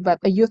have a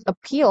youth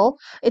appeal,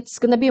 it's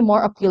going to be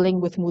more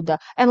appealing with MUDA.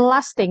 And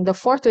last thing, the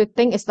fourth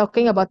thing is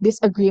talking about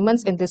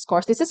disagreements in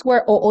discourse. This is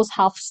where OO's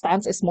half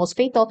stance is most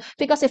fatal,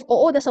 because if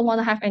OO doesn't want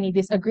to have any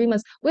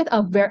disagreements, with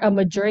a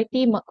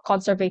majority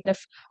conservative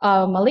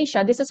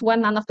Malaysia, this is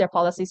when none of their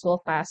policies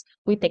will pass.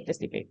 We take this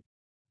debate.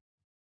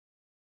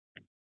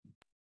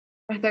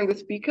 I thank the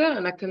speaker,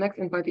 and I can next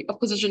invite the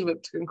opposition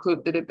whip to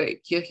conclude the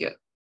debate. Hear, hear.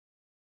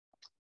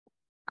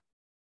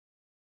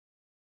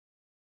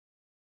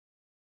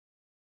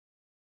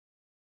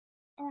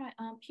 All right,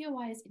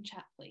 POI is in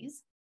chat,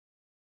 please.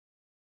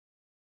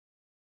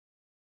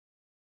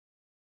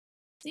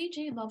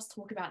 CG loves to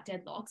talk about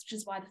deadlocks, which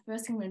is why the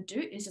first thing I'm going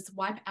to do is just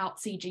wipe out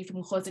CG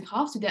from closing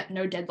half so that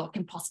no deadlock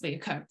can possibly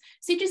occur.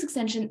 CG's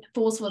extension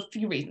falls for a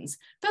few reasons.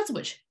 First of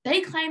which,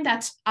 they claim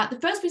that the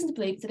first reason to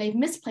believe is that they've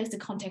misplaced the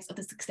context of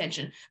this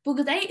extension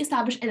because they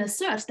establish and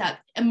assert that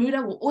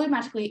MUDA will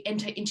automatically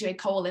enter into a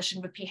coalition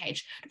with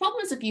PH. The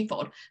problem is a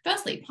fewfold.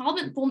 Firstly,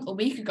 Parliament formed a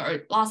week ago,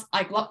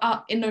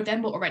 in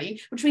November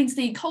already, which means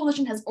the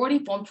coalition has already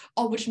formed,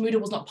 of which MUDA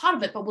was not part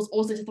of it, but was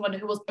also just the one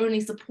who was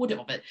only supportive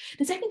of it.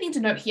 The second thing to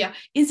note here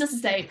is just to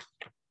say,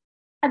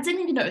 and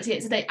something to notice here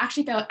is that they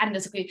actually failed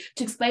analytically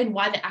to explain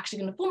why they're actually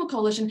going to form a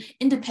coalition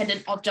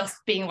independent of just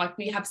being like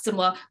we have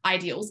similar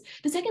ideals.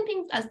 The second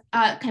thing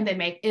claim they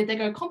make is they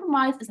go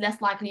compromise is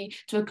less likely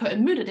to occur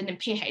in MUDA than in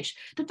PH.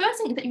 The first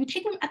thing is that if you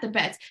take them at the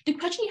bets, the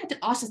question you have to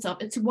ask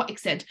yourself is to what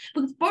extent,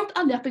 because both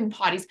are left-wing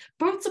parties,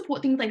 both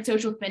support things like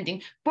social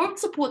spending, both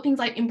support things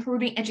like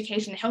improving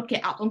education and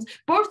healthcare outcomes,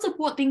 both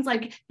support things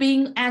like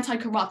being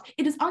anti-corrupt.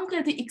 It is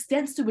unclear the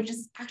extent to which this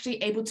is actually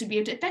able to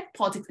affect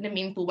politics in a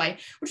meaningful way,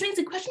 which means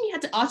the question you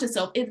have to ask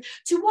yourself is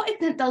to what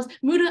extent does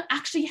MUDA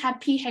actually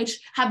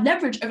have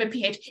leverage over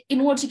PH in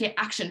order to get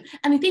action?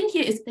 And the thing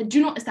here is they do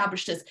not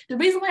establish this. The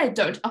reason why they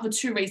don't are for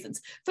two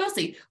reasons.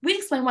 Firstly, we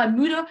explain why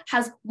MUDA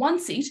has 1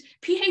 seat,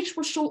 PH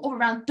was short of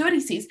around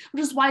 30 seats,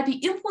 which is why the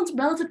influence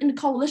relative in the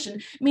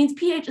coalition means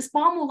PH is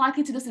far more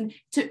likely to listen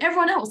to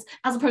everyone else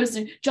as opposed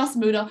to just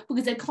MUDA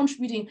because they're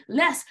contributing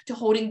less to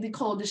holding the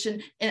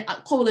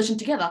coalition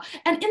together.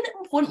 And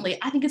importantly,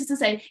 I think it's to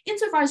say,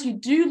 insofar as you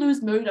do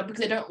lose MUDA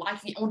because they don't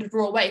like you and want to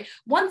draw away,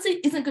 1 seat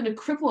isn't going to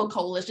cripple a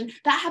coalition.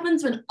 That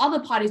happens when other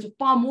parties with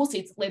far more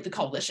seats leave the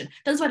coalition.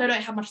 That's why they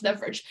don't have much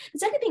leverage. The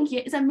second thing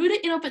here is that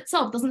MUDA in of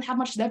itself doesn't have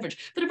much leverage.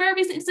 For the very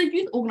reason it's a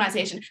youth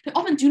organization. They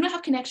often do not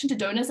have connection to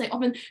donors. They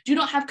often do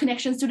not have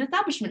connections to the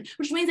establishment,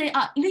 which means they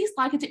are least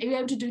likely to be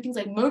able to do things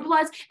like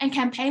mobilize and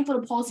campaign for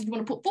the policies you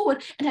want to put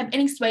forward and have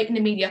any sway in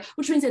the media,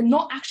 which means they're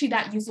not actually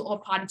that useful of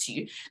a party to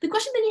you. The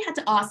question then you had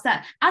to ask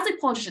that, as a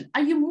politician,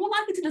 are you more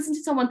likely to listen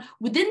to someone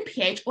within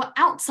PH or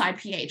outside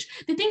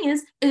PH? The thing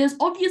is, it is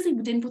obviously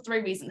within for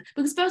 3 reasons.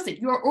 Because firstly,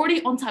 you're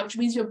already on site, which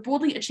means you're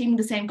broadly achieving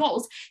the same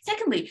goals.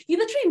 Secondly, you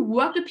literally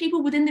work with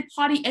people within the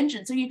party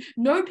engine, so you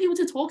know people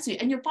to talk to,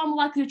 and you're far more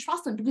likely to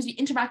trust them because you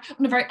interact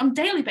on a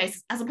daily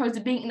basis, as opposed to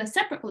being in a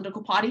separate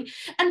political party.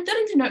 And third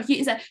thing to note here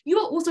is that you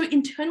are also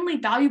internally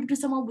valuable to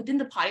someone within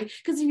the party,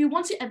 because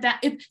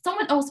if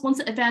someone else wants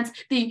to advance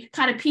the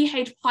kind of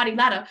PH party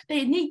ladder,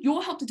 they need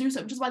your help to do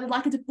so, which is why they're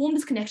likely to form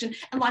this connection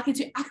and likely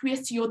to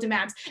acquiesce to your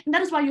demands. And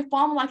that is why you're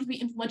far more likely to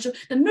be influential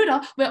than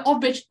MUDA,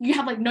 of which you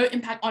have no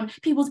impact on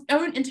people's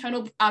own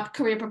internal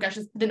career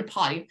progressions within a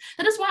party.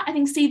 That is why I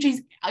think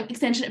CG's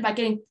extension about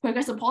getting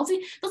progressive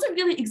policy doesn't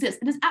really exist.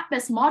 It is at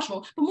best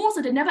marginal, but more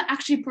so they never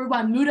actually prove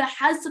why MUDA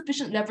has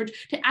sufficient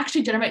leverage to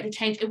actually generate the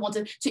change it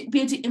wanted to be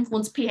able to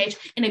influence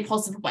PH in a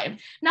positive way.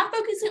 Now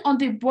focusing on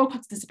the broad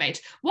parts of this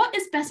debate, what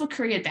is best for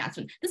career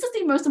advancement? This is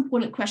the most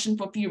important question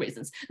for a few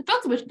reasons. The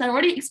first of which, I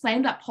already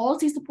explained that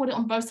policy supported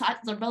on both sides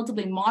is a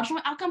relatively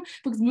marginal outcome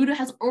because MUDA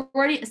has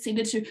already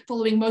acceded to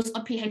following most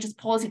of PH's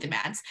policy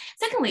demands.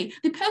 Secondly,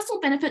 the personal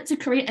benefit to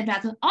career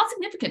advancement are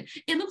significant.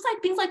 It looks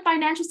like things like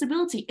financial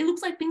stability. It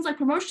looks like things like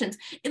promotions.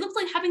 It looks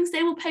like having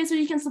stable pay so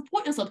you can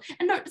support yourself.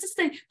 And no, this is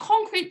a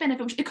concrete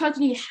benefit which occurs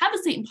when you have a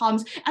seat in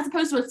Parliament, as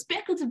opposed to a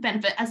speculative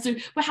benefit as to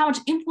how much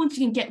influence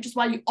you can get, which is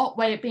why you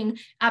outweigh it being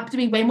to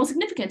be way more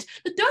significant.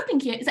 The third thing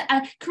here is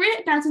that career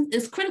advancement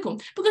is critical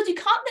because you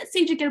can't let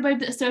CG get away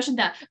with the assertion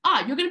that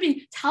you're going to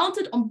be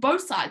talented on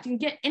both sides. You can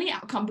get any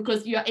outcome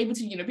because you're able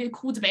to be a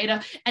cool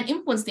debater and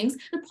influence things.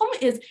 The problem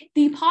is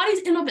the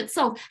parties in of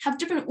itself have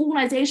different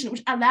organizations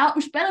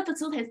which better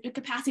facilitates your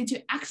capacity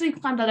to actually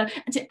climb the ladder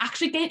and to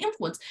actually gain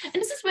influence. And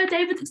this is where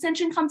David's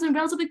extension comes in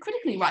relatively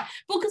critically, right?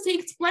 Because he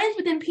explains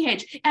within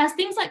PH, it has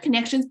things like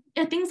connections,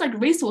 it has things like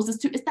resources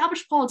to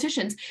establish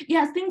politicians. It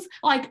has things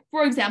like,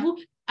 for example,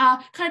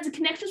 kind of the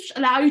connections which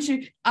allow you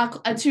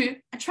to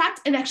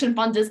attract election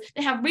funders.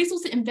 They have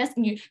resources to invest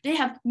in you. They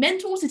have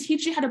mentors to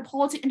teach you how to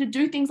politic and to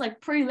do things like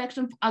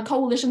pre-election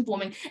coalition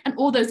forming and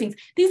all those things.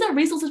 These are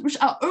resources which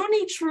are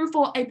only true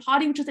for a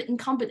party which is an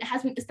incumbent. It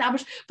has been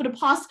established for the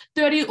past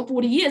 30 or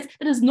 40 years.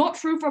 That is not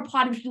true for a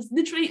party which was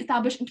literally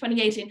established in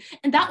 2018.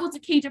 And that was the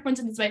key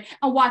difference in this way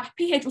and why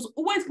PH was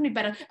always going to be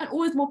better and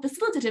always more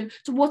facilitative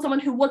towards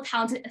someone who was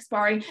talented,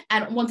 aspiring,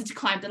 and wanted to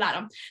climb the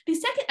ladder. The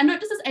second, and note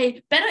this is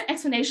a better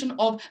explanation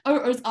of of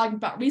OO's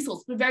argument about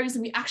resource. For very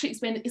reason, we actually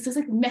explain the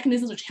specific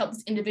mechanisms which help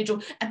this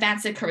individual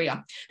advance their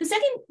career. The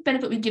second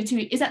benefit we give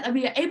to you is that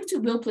we are able to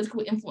wield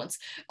political influence.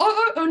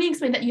 OO only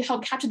explain that you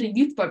help capture the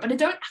youth vote, but they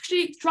don't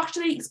actually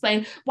structurally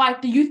explain why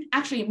the youth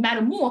actually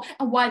matter more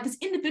and why this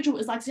individual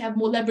is likely to have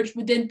more leverage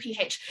within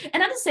PH.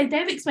 And as I say,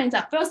 David explains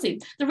that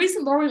firstly, the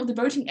recent lowering of the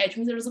voting age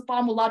means there is a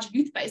far more larger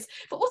youth base,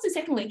 but also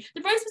secondly,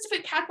 the very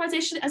specific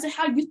characterization as to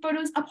how youth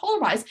voters are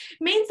polarized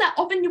means that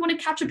often you want to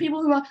capture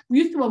people who are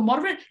youth who are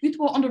moderate, youth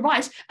who are on the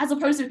right, as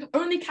opposed to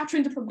only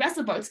capturing the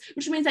progressive votes,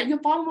 which means that you're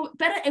far more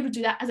better able to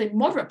do that as a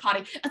moderate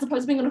party as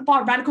opposed to being on a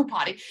far radical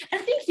party.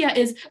 And the thing here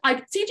is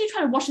like CG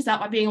trying to wash this out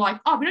by being like,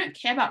 oh, we don't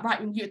care about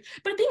right-wing youth.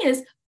 But the thing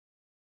is,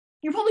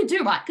 you probably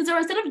do, right? Because there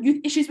are a set of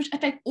youth issues which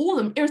affect all of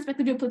them,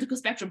 irrespective of your political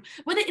spectrum.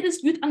 Whether it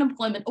is youth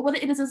unemployment or whether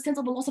it is a sense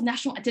of the loss of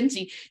national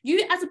identity,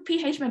 you as a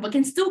PH member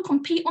can still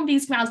compete on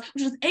these grounds,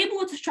 which is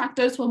able to attract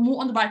those who are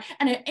more on the right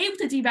and are able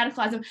to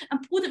de-radicalize them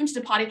and pull them into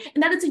the party.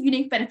 And that is a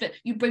unique benefit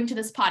you bring to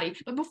this party.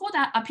 But before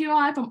that, a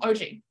POI from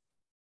OG.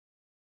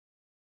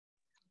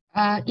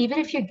 Even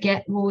if you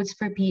get votes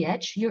for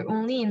PH, your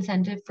only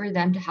incentive for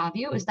them to have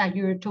you is that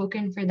you're a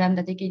token for them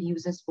that they can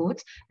use as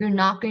votes. You're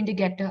not going to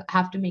get to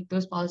have to make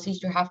those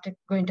policies. You're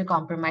going to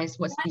compromise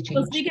what's the change.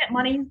 Because we get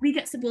money, we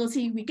get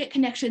stability, we get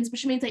connections,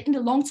 which means that in the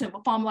long term,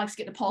 we're far more likely to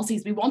get the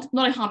policies we want,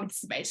 not a harm in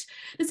this debate.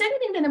 The second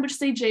thing then which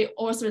CJ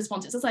also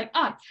responds is, it's like,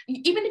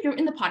 even if you're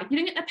in the party, you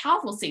don't get a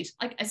powerful seat.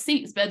 Like a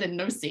seat is better than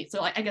no seat.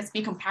 So like, I guess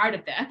be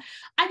comparative there.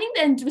 I think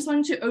then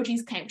responding to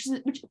OG's claim,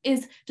 which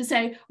is to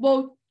say,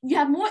 well, you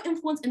have more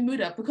influence in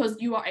MUDA because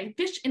you are a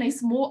fish in a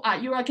small,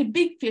 you're like a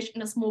big fish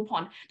in a small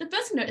pond. The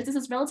first thing to note is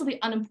this is relatively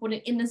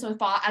unimportant in so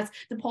far as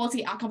the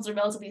policy outcomes are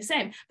relatively the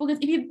same. Because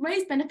if you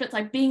raise benefits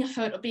like being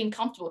heard or being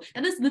comfortable,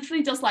 that is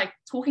literally just like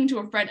talking to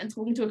a friend and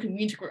talking to a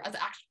community group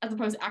as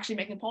opposed to actually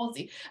making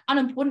policy.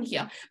 Unimportant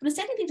here. But the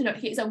second thing to note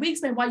here is that we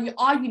explain why you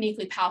are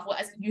uniquely powerful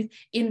as a youth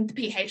in the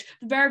PH.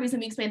 The very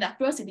reason we explain that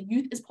firstly, the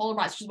youth is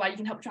polarized, which is why you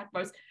can help attract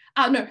votes.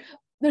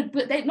 No,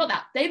 but not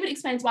that. David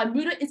explains why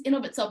MUDA is in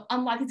of itself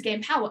unlikely to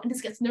gain power, and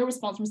this gets no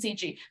response from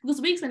CG. Because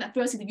we explain that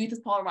firstly, the youth is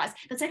polarized.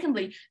 That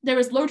secondly, there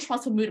is low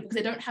trust for MUDA because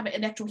they don't have an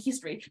electoral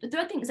history. The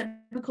third thing is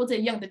that because they're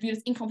young, they're viewed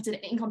as incompetent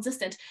and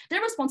inconsistent. Their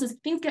response is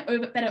things get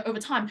better over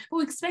time. But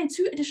we explain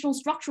two additional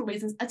structural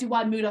reasons as to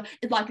why MUDA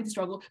is likely to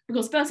struggle.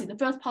 Because firstly, the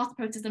first past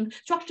the post system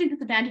structurally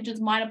disadvantages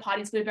minor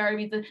parties for the very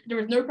reason there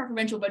is no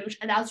preferential vote, which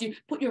allows you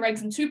to put your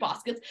eggs in two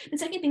baskets. The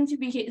second thing to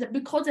be here is that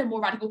because they're more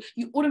radical,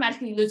 you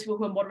automatically lose people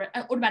who are moderate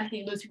and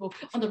automatically lose people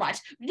on the right.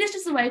 This is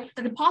just the way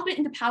that the pathway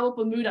into power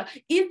for MUDA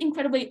is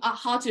incredibly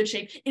hard to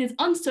achieve. It is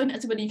uncertain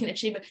as to whether you can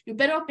achieve it. You're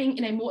better off being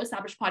in a more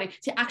established party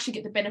to actually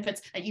get the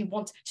benefits that you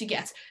want to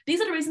get. These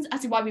are the reasons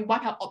as to why we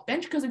wipe out op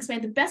bench, because we explain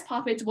the best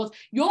pathway towards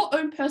your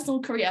own personal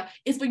career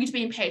is for you to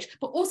be in PH,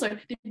 but also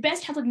the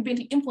best chance of you being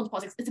to influence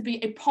politics is to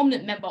be a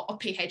prominent member of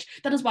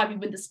PH. That is why we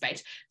win this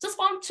debate. Just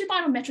two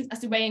final metrics as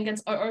to weighing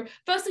against OO.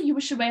 Firstly, you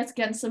should weigh us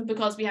against them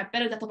because we have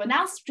better depth of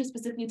analysis, which is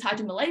specifically tied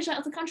to Malaysia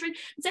as a country.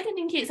 The second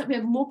thing here is that we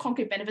have more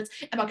concrete benefits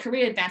about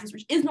career advances,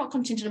 which is not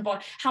contingent upon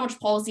how much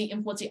policy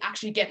influence you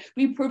actually get.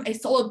 We prove a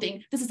solid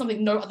thing. This is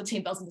something no other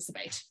team does in this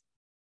debate.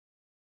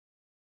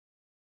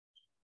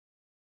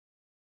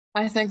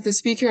 I thank the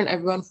speaker and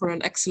everyone for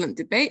an excellent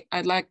debate.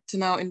 I'd like to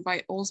now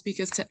invite all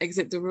speakers to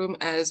exit the room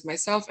as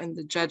myself and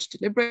the judge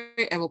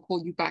deliberate, and we'll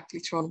call you back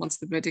later on once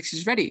the verdict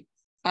is ready.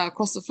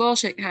 Across the floor,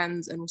 shake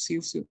hands, and we'll see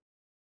you soon.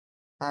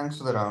 Thanks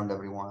for the round,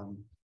 everyone.